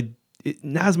citrus.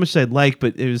 Not as much as I'd like,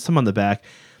 but there was some on the back.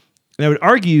 And I would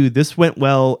argue this went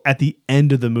well at the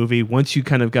end of the movie once you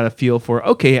kind of got a feel for,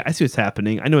 okay, I see what's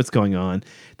happening. I know what's going on.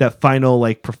 That final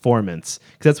like performance.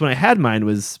 Because that's when I had mine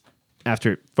was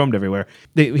after it foamed everywhere.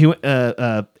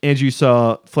 Andrew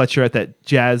saw Fletcher at that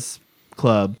jazz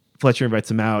club. Fletcher invites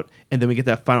him out. And then we get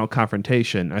that final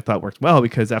confrontation. I thought worked well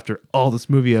because after all this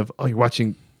movie of, you're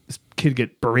watching this kid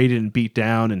get berated and beat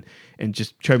down and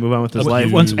just try to move on with his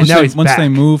life. Once and now he's back. they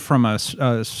move from a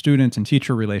student and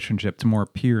teacher relationship to more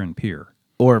peer and peer.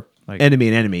 Or enemy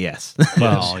and enemy, yes.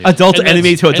 Well, yeah. Adult And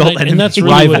enemy that's- to adult and enemy. that's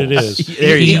really what it is.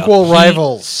 There you go. Equal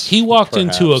rivals. He walked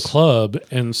into a perhaps. club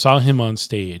and saw him on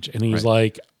stage, and he's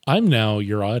like, "I'm now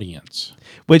your audience."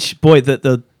 Which, boy,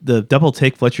 the double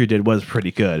take Fletcher did was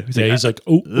pretty good. He's like,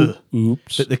 "Oh,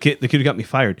 oops," the kid who got me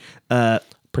fired.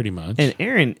 pretty much. And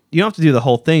Aaron, you don't have to do the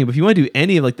whole thing, but if you want to do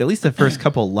any of at least the first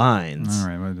couple lines. All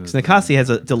right. Well, Because Nikasi has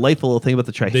a delightful little thing about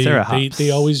the Triceratops.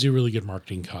 they always do really good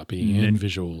marketing copy and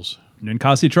visuals.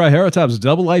 Ninkasi Triceratops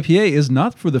Double IPA is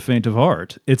not for the faint of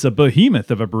heart. It's a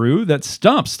behemoth of a brew that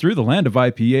stomps through the land of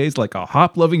IPAs like a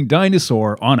hop-loving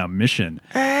dinosaur on a mission.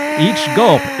 Each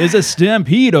gulp is a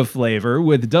stampede of flavor,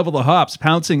 with double the hops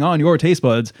pouncing on your taste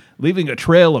buds, leaving a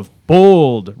trail of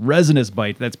bold, resinous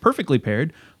bite that's perfectly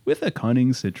paired with a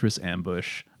cunning citrus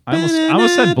ambush. I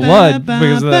almost said blood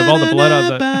because of all the blood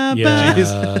on the... Yeah,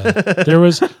 there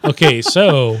was so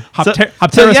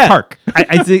Hopteris yeah. Park.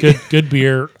 I think good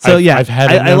beer. So, I've, yeah, I've had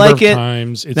it a I number like of it.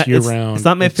 times. It's year round. It's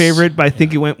not my favorite, but I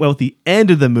think it went well at the end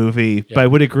of the movie. But I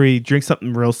would agree, drink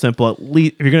something real simple. At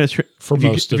least if you're gonna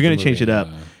if you're gonna change it up.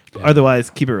 Yeah. Otherwise,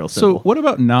 keep it real So simple. what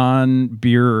about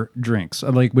non-beer drinks?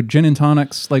 Like with gin and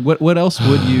tonics? Like what else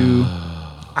would you...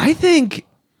 I think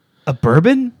a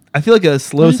bourbon. I feel like a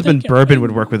slow sipping bourbon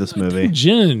would work with this movie.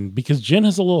 Gin, because gin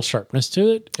has a little sharpness to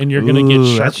it, and you're going to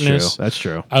get sharpness That's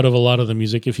true. out of a lot of the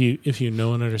music if you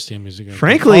know and understand music. and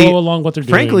Frankly, follow along what they're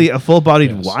doing. Frankly, a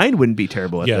full-bodied Yes. wine wouldn't be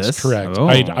terrible at Yes, this. correct. Oh.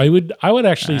 I would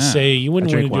actually say you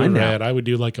wouldn't I want to drink do a wine now. red. I would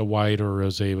do like a white or a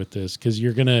rosé with this because it's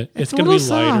a gonna be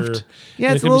little lighter. soft.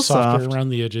 Yeah, it's a gonna little be softer soft. around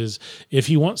the edges. If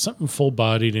you want something full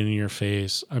bodied in your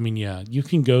face, I mean, yeah, you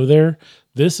can go there.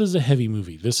 This is a heavy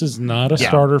movie. This is not a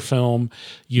starter film.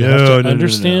 You have to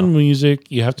understand music.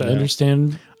 You have to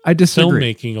understand I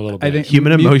disagree. filmmaking a little bit. I think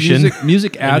Human emotion.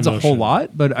 Music adds a whole emotion.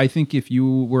 lot, but I think if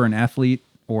you were an athlete,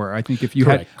 or I think if you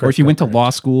Correct, or if you went to correct. law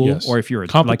school, Yes. or if you're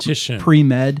Competition. like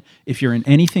pre-med, if you're in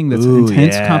anything that's Ooh,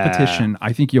 intense yeah. competition,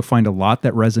 I think you'll find a lot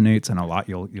that resonates and a lot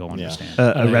you'll understand.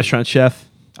 A restaurant chef.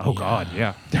 Oh God,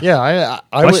 yeah. Yeah,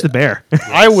 I Watch would, the bear.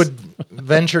 I would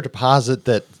venture to posit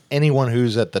that anyone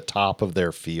who's at the top of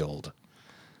their field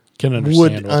can understand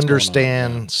would what's going on.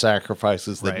 understand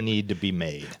sacrifices that need to be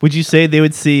made. Would you say they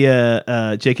would see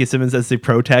J.K. Simmons as the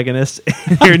protagonist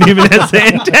and Aaron Newman as the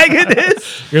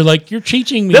antagonist? You're like, you're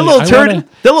teaching me. That little I turd. wanna-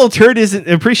 That little turd isn't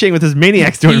appreciating what this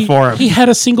maniac's doing for him. He had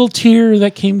a single tear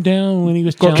that came down when he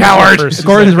was challenged coward. versus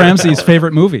Gordon that- Ramsay's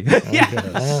favorite movie.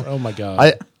 Oh my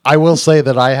god! I will say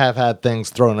that I have had things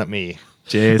thrown at me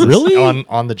Jesus. Really?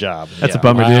 on the job. That's a Yeah.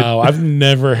 bummer, dude. Wow, I've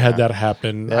never had that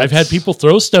happen. I've had people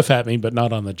throw stuff at me, but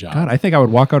not on the job. God, I think I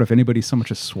would walk out if anybody so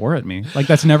much as swore at me. Like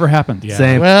that's never happened. Yeah.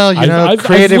 Same. Well, I've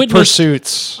creative witnessed-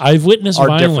 pursuits. I've witnessed are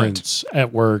violence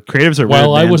at work. Creatives are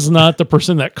While weird, I man. was not the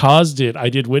person that caused it, I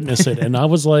did witness it, and I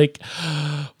was like,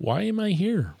 "Why am I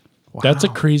here?" That's a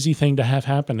crazy thing to have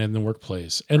happen in the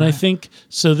workplace. And I think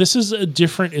so. This is a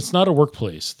different. It's not a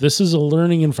workplace. This is a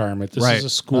learning environment. This Right. is a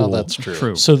school. Well, that's true.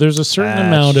 True. So there's a certain That's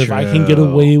amount of I can get true.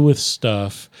 away with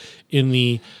stuff in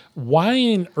the. Why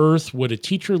on earth would a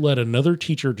teacher let another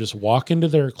teacher just walk into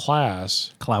their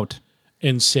class Clout.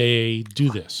 and say, "Do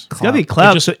this"? It's gotta be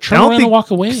cloud. Just So turn I don't around think and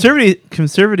walk away.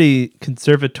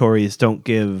 conservatories don't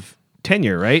give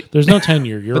tenure, right? There's no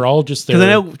tenure. You're all just there. Because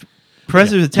I know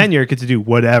professors with tenure get to do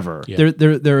whatever. Yeah.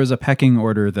 There is a pecking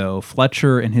order, though.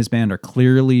 Fletcher and his band are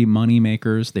clearly money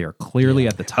makers. They are clearly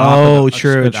at the top. Oh, of the,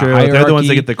 true, of the true. They're the ones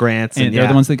that hierarchy, get the grants, and they're yeah.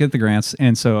 the ones that get the grants.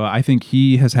 And so I think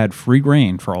he has had free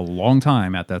reign for a long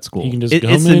time at that school. You can just It's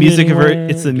come the in music. anywhere,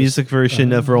 It's the just- music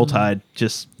version of Roll Tide.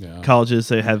 Just Yeah. colleges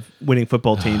that have winning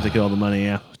football teams that get all the money.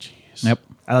 Yeah, Yep.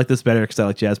 I like this better because I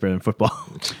like jazz better than football.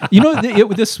 You know,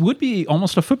 this would be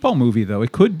almost a football movie, though.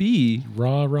 It could be.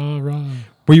 Rah, rah, rah.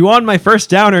 Were you on my first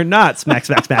down or not? Smack,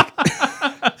 smack, smack.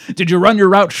 Did you run your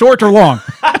route short or long?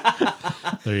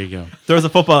 There you go. Throws a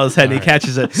football at his head and he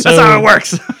catches it. That's So- how it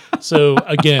works. So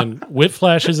again,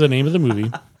 Whiplash is the name of the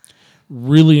movie.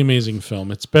 Really amazing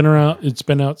film. It's been around. It's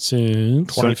been out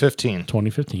since 2015.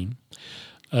 2015.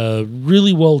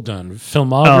 Really well done.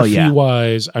 Filmography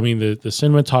wise, I mean the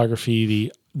cinematography,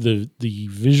 the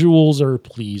visuals are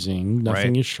pleasing.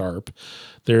 Nothing Right. is sharp.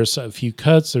 There's a few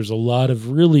cuts. There's a lot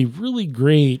of really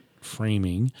great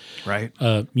framing. Right.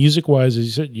 Music wise, as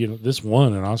you said, this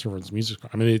won an Oscar for its music.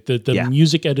 I mean, the Yeah.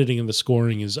 music editing and the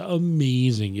scoring is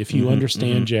amazing. If you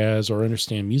understand jazz or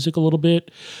understand music a little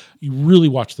bit, you really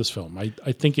watch this film.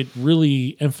 I think it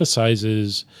really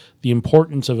emphasizes the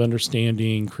importance of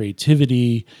understanding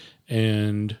creativity,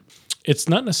 and it's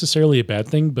not necessarily a bad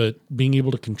thing, but being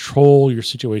able to control your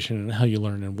situation and how you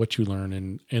learn and what you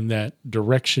learn and that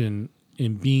direction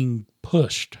and being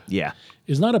pushed Yeah.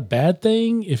 is not a bad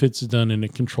thing if it's done in a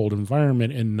controlled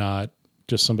environment and not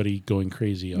just somebody going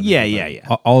crazy on Yeah, everybody. yeah,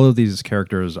 yeah. All of these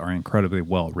characters are incredibly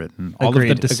well written. All of Agreed,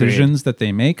 the decisions that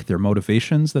they make, their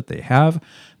motivations that they have,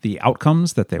 the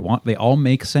outcomes that they want, they all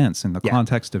make sense in the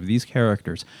context of these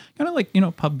characters. Kind of like,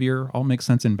 pub beer all makes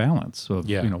sense in balance of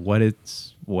Yeah. what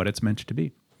it's meant to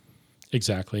be.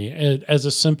 Exactly. As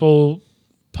a simple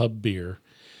pub beer,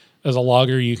 as a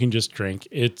lager you can just drink,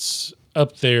 it's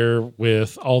up there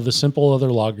with all the simple other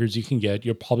lagers you can get.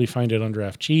 You'll probably find it on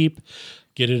draft cheap.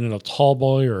 Get it in a tall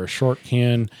boy or a short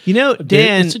can.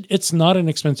 Dan, It's not an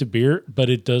expensive beer, but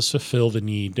it does fulfill the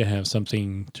need to have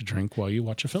something to drink while you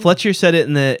watch a film. Fletcher said it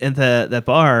in that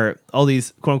bar. All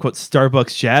these quote unquote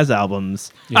Starbucks jazz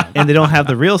albums, and they don't have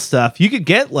the real stuff. You could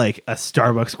get like a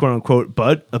Starbucks quote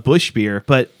unquote a Bush beer,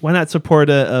 but why not support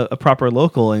a proper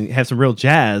local and have some real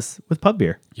jazz with pub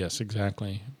beer? Yes,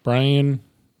 exactly. Brian,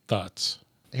 thoughts?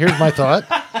 Here's my thought.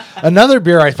 Another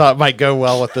beer I thought might go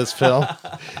well with this film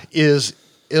is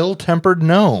Ill-Tempered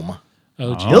Gnome.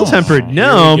 Oh, geez. Ill-tempered Here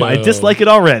gnome. we I go. dislike it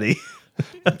already.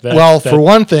 For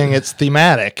one thing, it's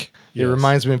thematic. It Yes.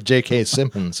 reminds me of J.K.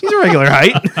 Simmons. He's a regular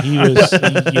height.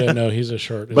 He's a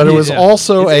short. But it was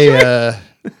also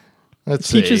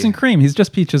let's Peaches see. and cream. He's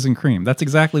just peaches and cream. That's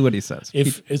exactly what he says.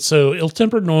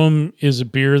 Ill-Tempered Gnome is a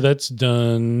beer that's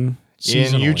done in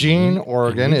seasonally. Eugene,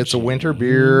 Oregon. It's a winter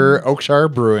beer,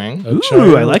 Oakshire Brewing.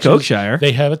 Ooh, I like Oakshire.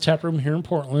 They have a tap room here in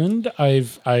Portland.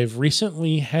 I've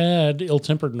recently had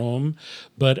Ill-Tempered Gnome,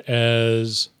 but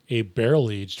as a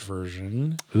barrel-aged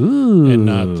version and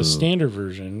not the standard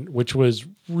version, which was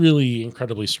really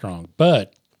incredibly strong.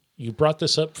 But you brought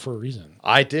this up for a reason.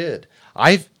 I did.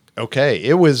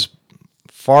 It was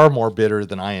far more bitter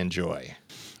than I enjoy.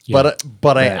 Yeah.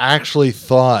 But I actually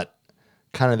thought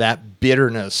kind of that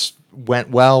bitterness went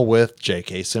well with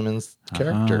J.K. Simmons'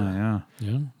 character.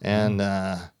 Yeah. And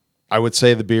I would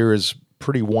say the beer is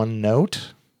pretty one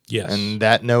note. Yes. And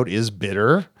that note is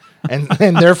bitter. And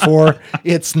therefore,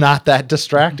 it's not that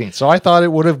distracting. So I thought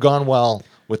it would have gone well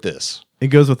with this. It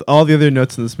goes with all the other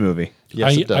notes in this movie.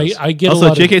 Yes, it does. I get a Also,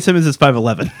 lot J.K. Simmons is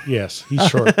 5'11". Yes, he's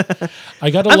short.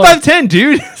 I got a I'm lot. 5'10",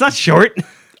 dude. It's not short.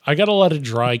 I got a lot of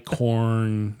dry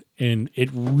corn, and it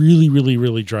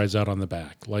really dries out on the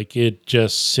back. Like it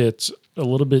just sits a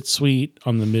little bit sweet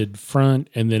on the mid front,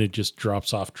 and then it just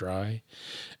drops off dry.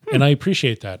 And I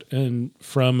appreciate that. And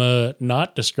from a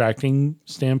not distracting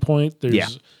standpoint,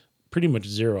 there's pretty much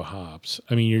zero hops.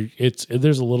 I mean,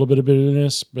 there's a little bit of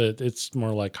bitterness, but it's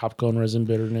more like hop cone resin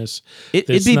bitterness.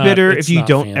 It'd be bitter if you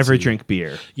don't ever drink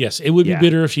beer. Yes, it would be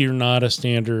bitter if you're not a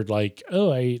standard like,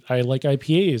 oh, I like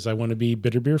IPAs. I want to be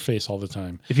bitter beer face all the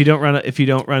time. If you don't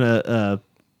run a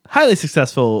highly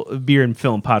successful beer and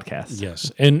film podcast. Yes,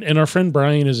 and our friend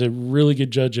Brian is a really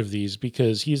good judge of these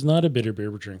because he's not a bitter beer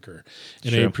drinker,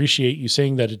 and I appreciate you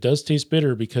saying that it does taste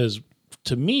bitter because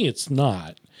to me it's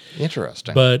not.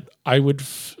 Interesting. But I would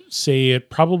say it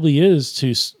probably is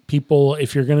to people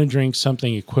if you're going to drink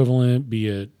something equivalent, be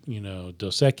it,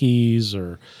 Dos Equis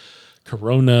or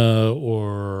Corona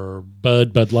or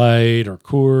Bud Light or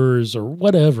Coors or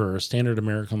whatever, a standard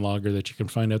American lager that you can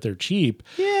find out there cheap.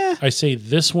 Yeah. I say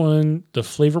this one, the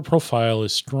flavor profile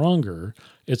is stronger.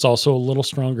 It's also a little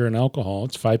stronger in alcohol.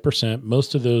 It's 5%.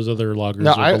 Most of those other lagers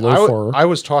are below 4. I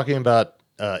was talking about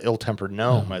Ill-Tempered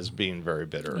Gnome as being very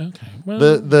bitter. Okay. Well,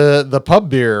 the pub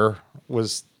beer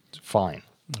was fine.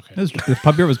 okay. The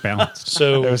pub beer was balanced.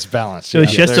 So It was balanced. So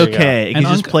it's just there you go. okay. You can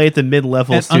just play at the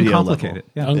mid-level And studio uncomplicated.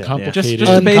 level. Yeah. uncomplicated.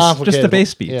 Just the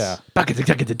base beats. Yeah.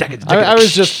 I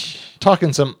was just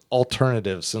talking some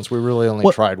alternatives since we really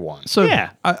only tried one. So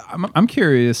Yeah. I'm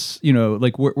curious,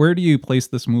 like where do you place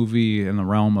this movie in the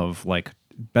realm of like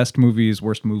best movies,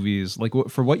 worst movies? Like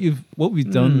for what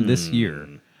we've done this year.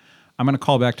 I'm going to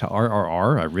call back to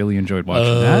RRR. I really enjoyed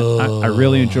watching that. I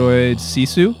really enjoyed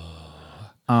Sisu.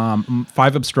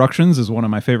 Five Obstructions is one of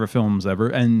my favorite films ever,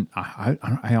 and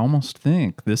I almost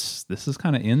think this is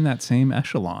kind of in that same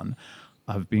echelon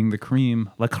of being the cream,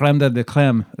 la creme de la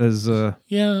creme, as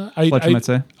Fletcher might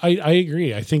say. I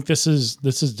agree. I think this is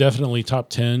definitely top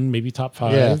 10, maybe top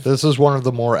 5. Yeah, this is one of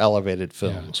the more elevated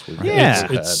films. we've Yeah.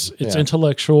 had. It's Yeah.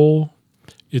 intellectual.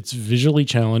 It's visually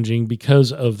challenging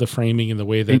because of the framing and the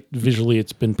way that visually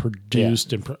it's been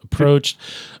produced and approached.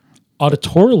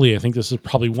 Auditorily, I think this is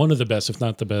probably one of the best, if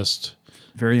not the best,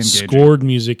 Very engaging. scored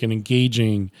music and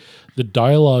engaging. The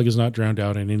dialogue is not drowned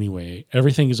out in any way.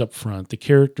 Everything is up front. The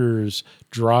characters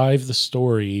drive the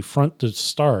story front to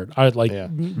start. I like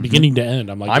beginning to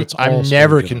end. I'm like, it's all I'm never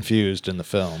storytelling. confused in the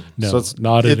film. No, so it's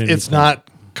not at any it's point. not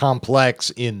complex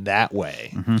in that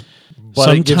way.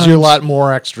 But it gives you a Sometimes- lot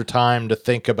more extra time to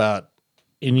think about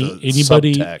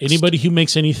Anybody subtext. who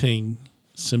makes anything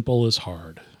simple is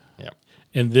hard. Yeah.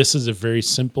 And this is a very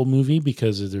simple movie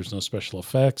because there's no special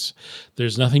effects.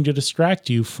 There's nothing to distract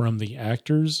you from the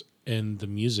actors and the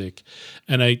music.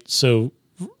 So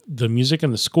the music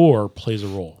and the score plays a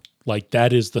role. Like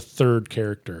that is the third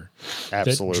character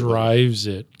Absolutely. that drives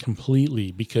it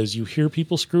completely because you hear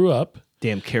people screw up.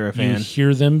 Damn You caravan.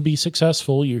 hear them be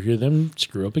successful. You hear them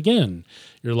screw up again.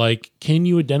 You're like, can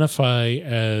you identify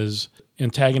as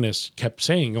antagonist kept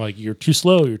saying like, you're too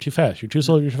slow, you're too fast, you're too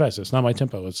slow, you're too fast. It's not my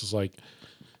tempo. It's just like,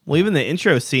 Well, even the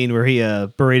intro scene where he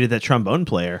berated that trombone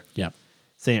player, yeah.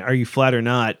 saying, "Are you flat or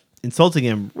not?" insulting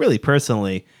him really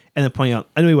personally, and then pointing out,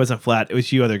 "I knew he wasn't flat. It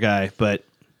was you, other guy, but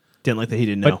didn't like that he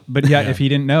didn't know." But if he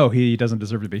didn't know, he doesn't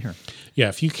deserve to be here. Yeah,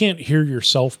 if you can't hear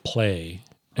yourself play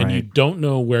and you Right. don't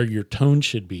know where your tone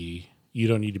should be, you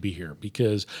don't need to be here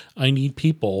because I need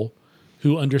people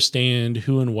who understand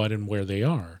who and what and where they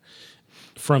are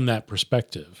from that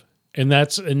perspective. And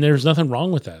there's nothing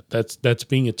wrong with that. That's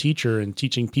being a teacher and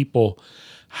teaching people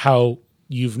how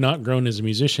you've not grown as a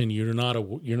musician. You're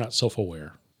not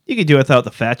self-aware. You could do without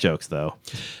the fat jokes, though.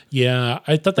 Yeah,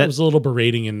 I thought that was a little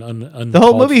berating and The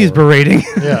whole movie he's berating.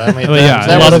 Yeah, I mean, Well, yeah,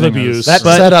 that a lot was- of abuse. That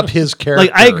But- set up his character.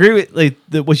 Like I agree with like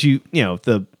what you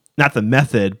the not the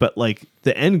method, but like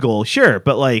the end goal, sure.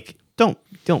 But like don't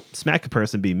smack a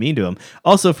person, be mean to him.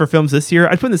 Also, for films this year,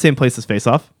 I'd put in the same place as Face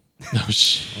Off. Oh,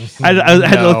 shit. I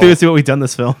had to look through and see what we've done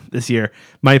this film this year.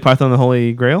 Mighty Python and the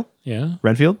Holy Grail, Yeah,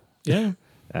 Renfield, yeah.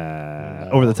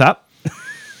 Over the Top.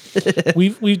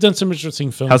 We've done some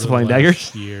interesting films. House of over the Flying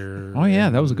last Daggers? year. Oh yeah,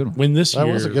 that was a good one. When this That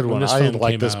year, was a good when one. this I film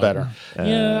like came this out. better.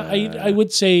 Yeah, I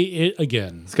would say it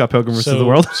again. Scott Pilgrim versus the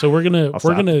World. So we're gonna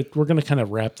stop. kind of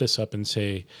wrap this up and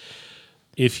say,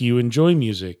 if you enjoy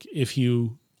music, if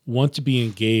you want to be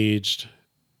engaged,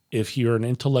 if you're an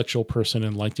intellectual person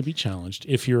and like to be challenged,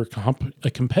 if you're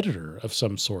a competitor of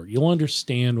some sort, you'll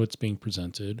understand what's being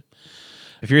presented.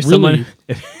 If you're Really? someone,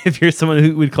 if you're someone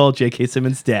who would call J.K.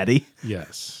 Simmons daddy,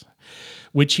 Yes.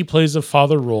 Which he plays a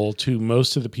father role to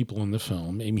most of the people in the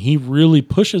film. And he really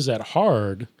pushes that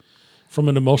hard from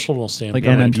an emotional standpoint.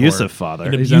 Like an mentor. abusive father.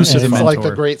 An He's abusive a It's mentor. like the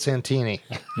mentor. Great Santini.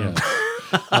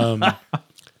 Yeah.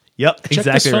 Yep, check this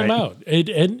exactly film right.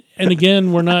 out. And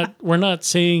again, we're not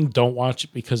saying don't watch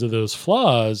it because of those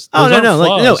flaws. Oh Those no, aren't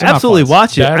like, no, flaws. absolutely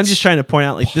watch it. I'm That's just trying to point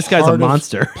out, like, this guy's a part of-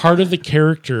 monster. Part of the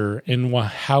character and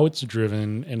how it's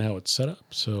driven and how it's set up.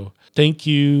 So thank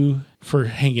you for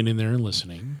hanging in there and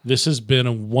listening. This has been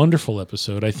a wonderful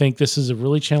episode. I think this is a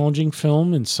really challenging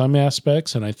film in some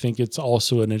aspects, and I think it's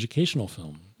also an educational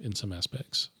film in some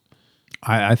aspects.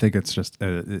 I think it's just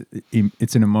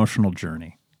it's an emotional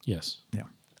journey. Yes. Yeah.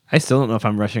 I still don't know if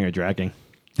I'm rushing or dragging.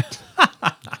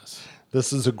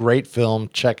 This is a great film.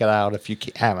 Check it out if you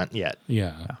haven't yet.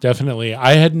 Yeah, definitely.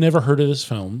 I had never heard of this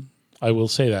film. I will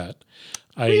say that.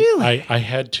 Really? I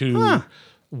had to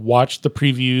watch the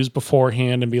previews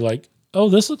beforehand and be like, oh,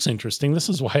 this looks interesting. This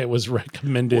is why it was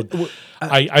recommended.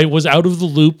 I was out of the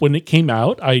loop when it came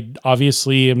out. I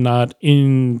obviously am not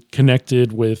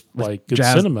connected with like good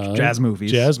cinema. Jazz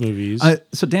movies.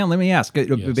 So Dan, let me ask,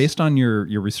 based on your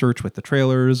research with the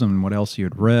trailers and what else you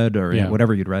had read or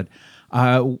whatever you'd read,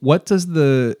 what does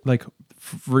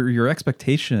for your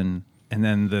expectation and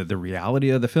then the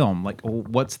reality of the film, like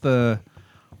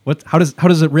how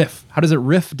does it riff? How does it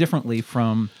riff differently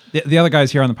from the other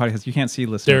guys here on the podcast? You can't see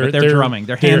listening, but they're drumming.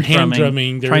 They're hand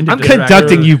drumming. I'm I'm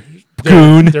conducting you,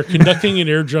 goon. They're conducting an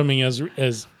air drumming as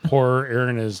poor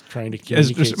Aaron is trying to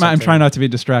communicate. I'm trying not to be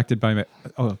distracted by my.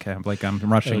 Oh, okay. I'm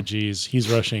rushing. Oh, geez, he's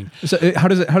rushing. So how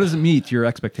does it meet your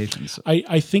expectations?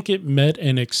 I think it met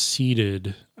and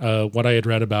exceeded what I had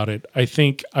read about it. I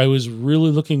think I was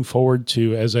really looking forward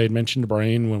to, as I had mentioned to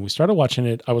Brian when we started watching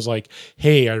it, I was like,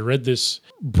 hey, I read this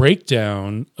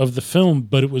breakdown of the film,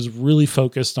 but it was really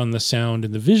focused on the sound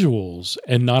and the visuals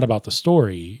and not about the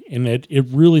story. And it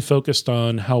really focused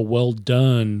on how well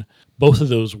done both of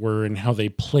those were and how they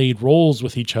played roles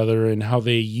with each other and how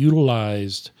they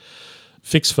utilized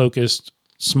fixed focused,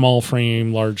 small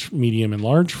frame, large, medium, and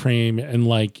large frame, and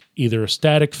like either a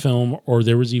static film or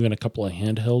there was even a couple of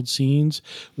handheld scenes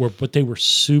but they were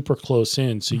super close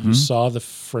in. So you saw the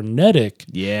frenetic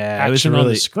action on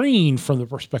the screen from the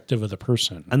perspective of the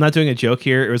person. I'm not doing a joke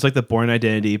here. It was like the Bourne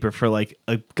Identity, but for like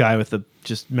a guy with a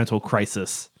just mental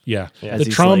crisis. Yeah. As The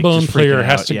he's, trombone like, just player freaking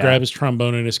has out, to grab his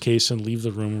trombone in his case and leave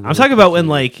the room. I'm talking about when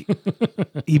like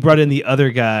he brought in the other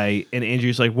guy and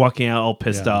Andrew's like walking out all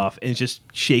pissed off and it's just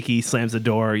shaky, slams the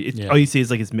door. All you see is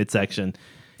like his midsection.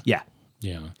 Yeah.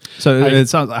 Yeah. So it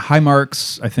sounds like high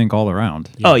marks, I think, all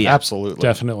around. Oh yeah, Absolutely.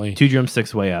 Definitely. 2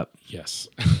 drumsticks way up. Yes.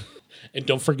 And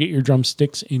don't forget your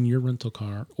drumsticks in your rental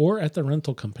car or at the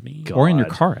rental company Or in your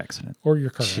car accident. or your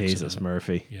car. Jesus, accident.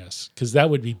 Murphy. Yes, because that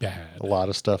would be bad. A lot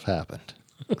of stuff happened.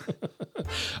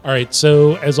 All right.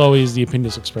 So, as always, the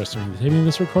opinions expressed during the taping of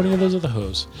this recording are those of the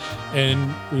hosts.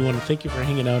 And we want to thank you for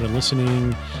hanging out and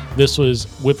listening. This was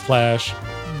Whiplash.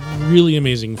 Really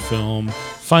amazing film.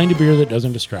 Find a beer that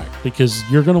doesn't distract because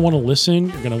you're going to want to listen.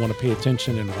 You're going to want to pay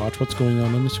attention and watch what's going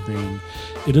on the screen.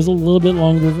 It is a little bit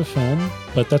longer of a film,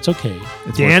 but that's okay.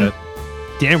 It's Dan, worth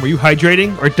Dan, were you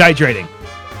hydrating or dehydrating?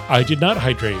 I did not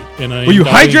hydrate. And I Were you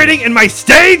hydrating in my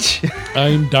stage?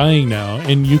 I'm dying now.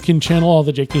 And you can channel all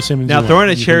the J.K. Simmons. Now you throw want.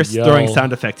 in a You chair can throwing yell,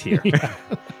 sound effect here.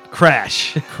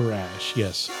 Crash. Crash.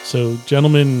 Yes. So,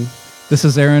 gentlemen, This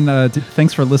is Aaron.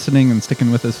 Thanks for listening and sticking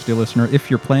with us, dear listener. If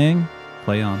you're playing,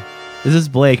 play on. This is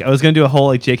Blake. I was going to do a whole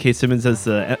like J.K. Simmons as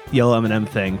the yellow M&M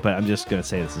thing, but I'm just going to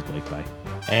say this is Blake. Bye.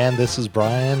 And this is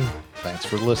Brian. Thanks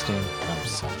for listening. I'm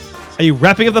sorry. Are you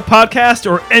wrapping up the podcast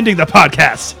or ending the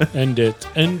podcast? end it.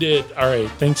 End it. All right.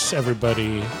 Thanks,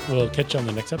 everybody. We'll catch you on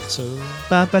the next episode.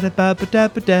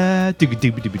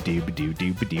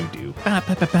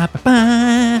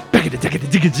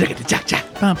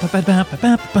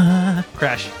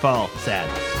 Crash, fall,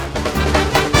 sad.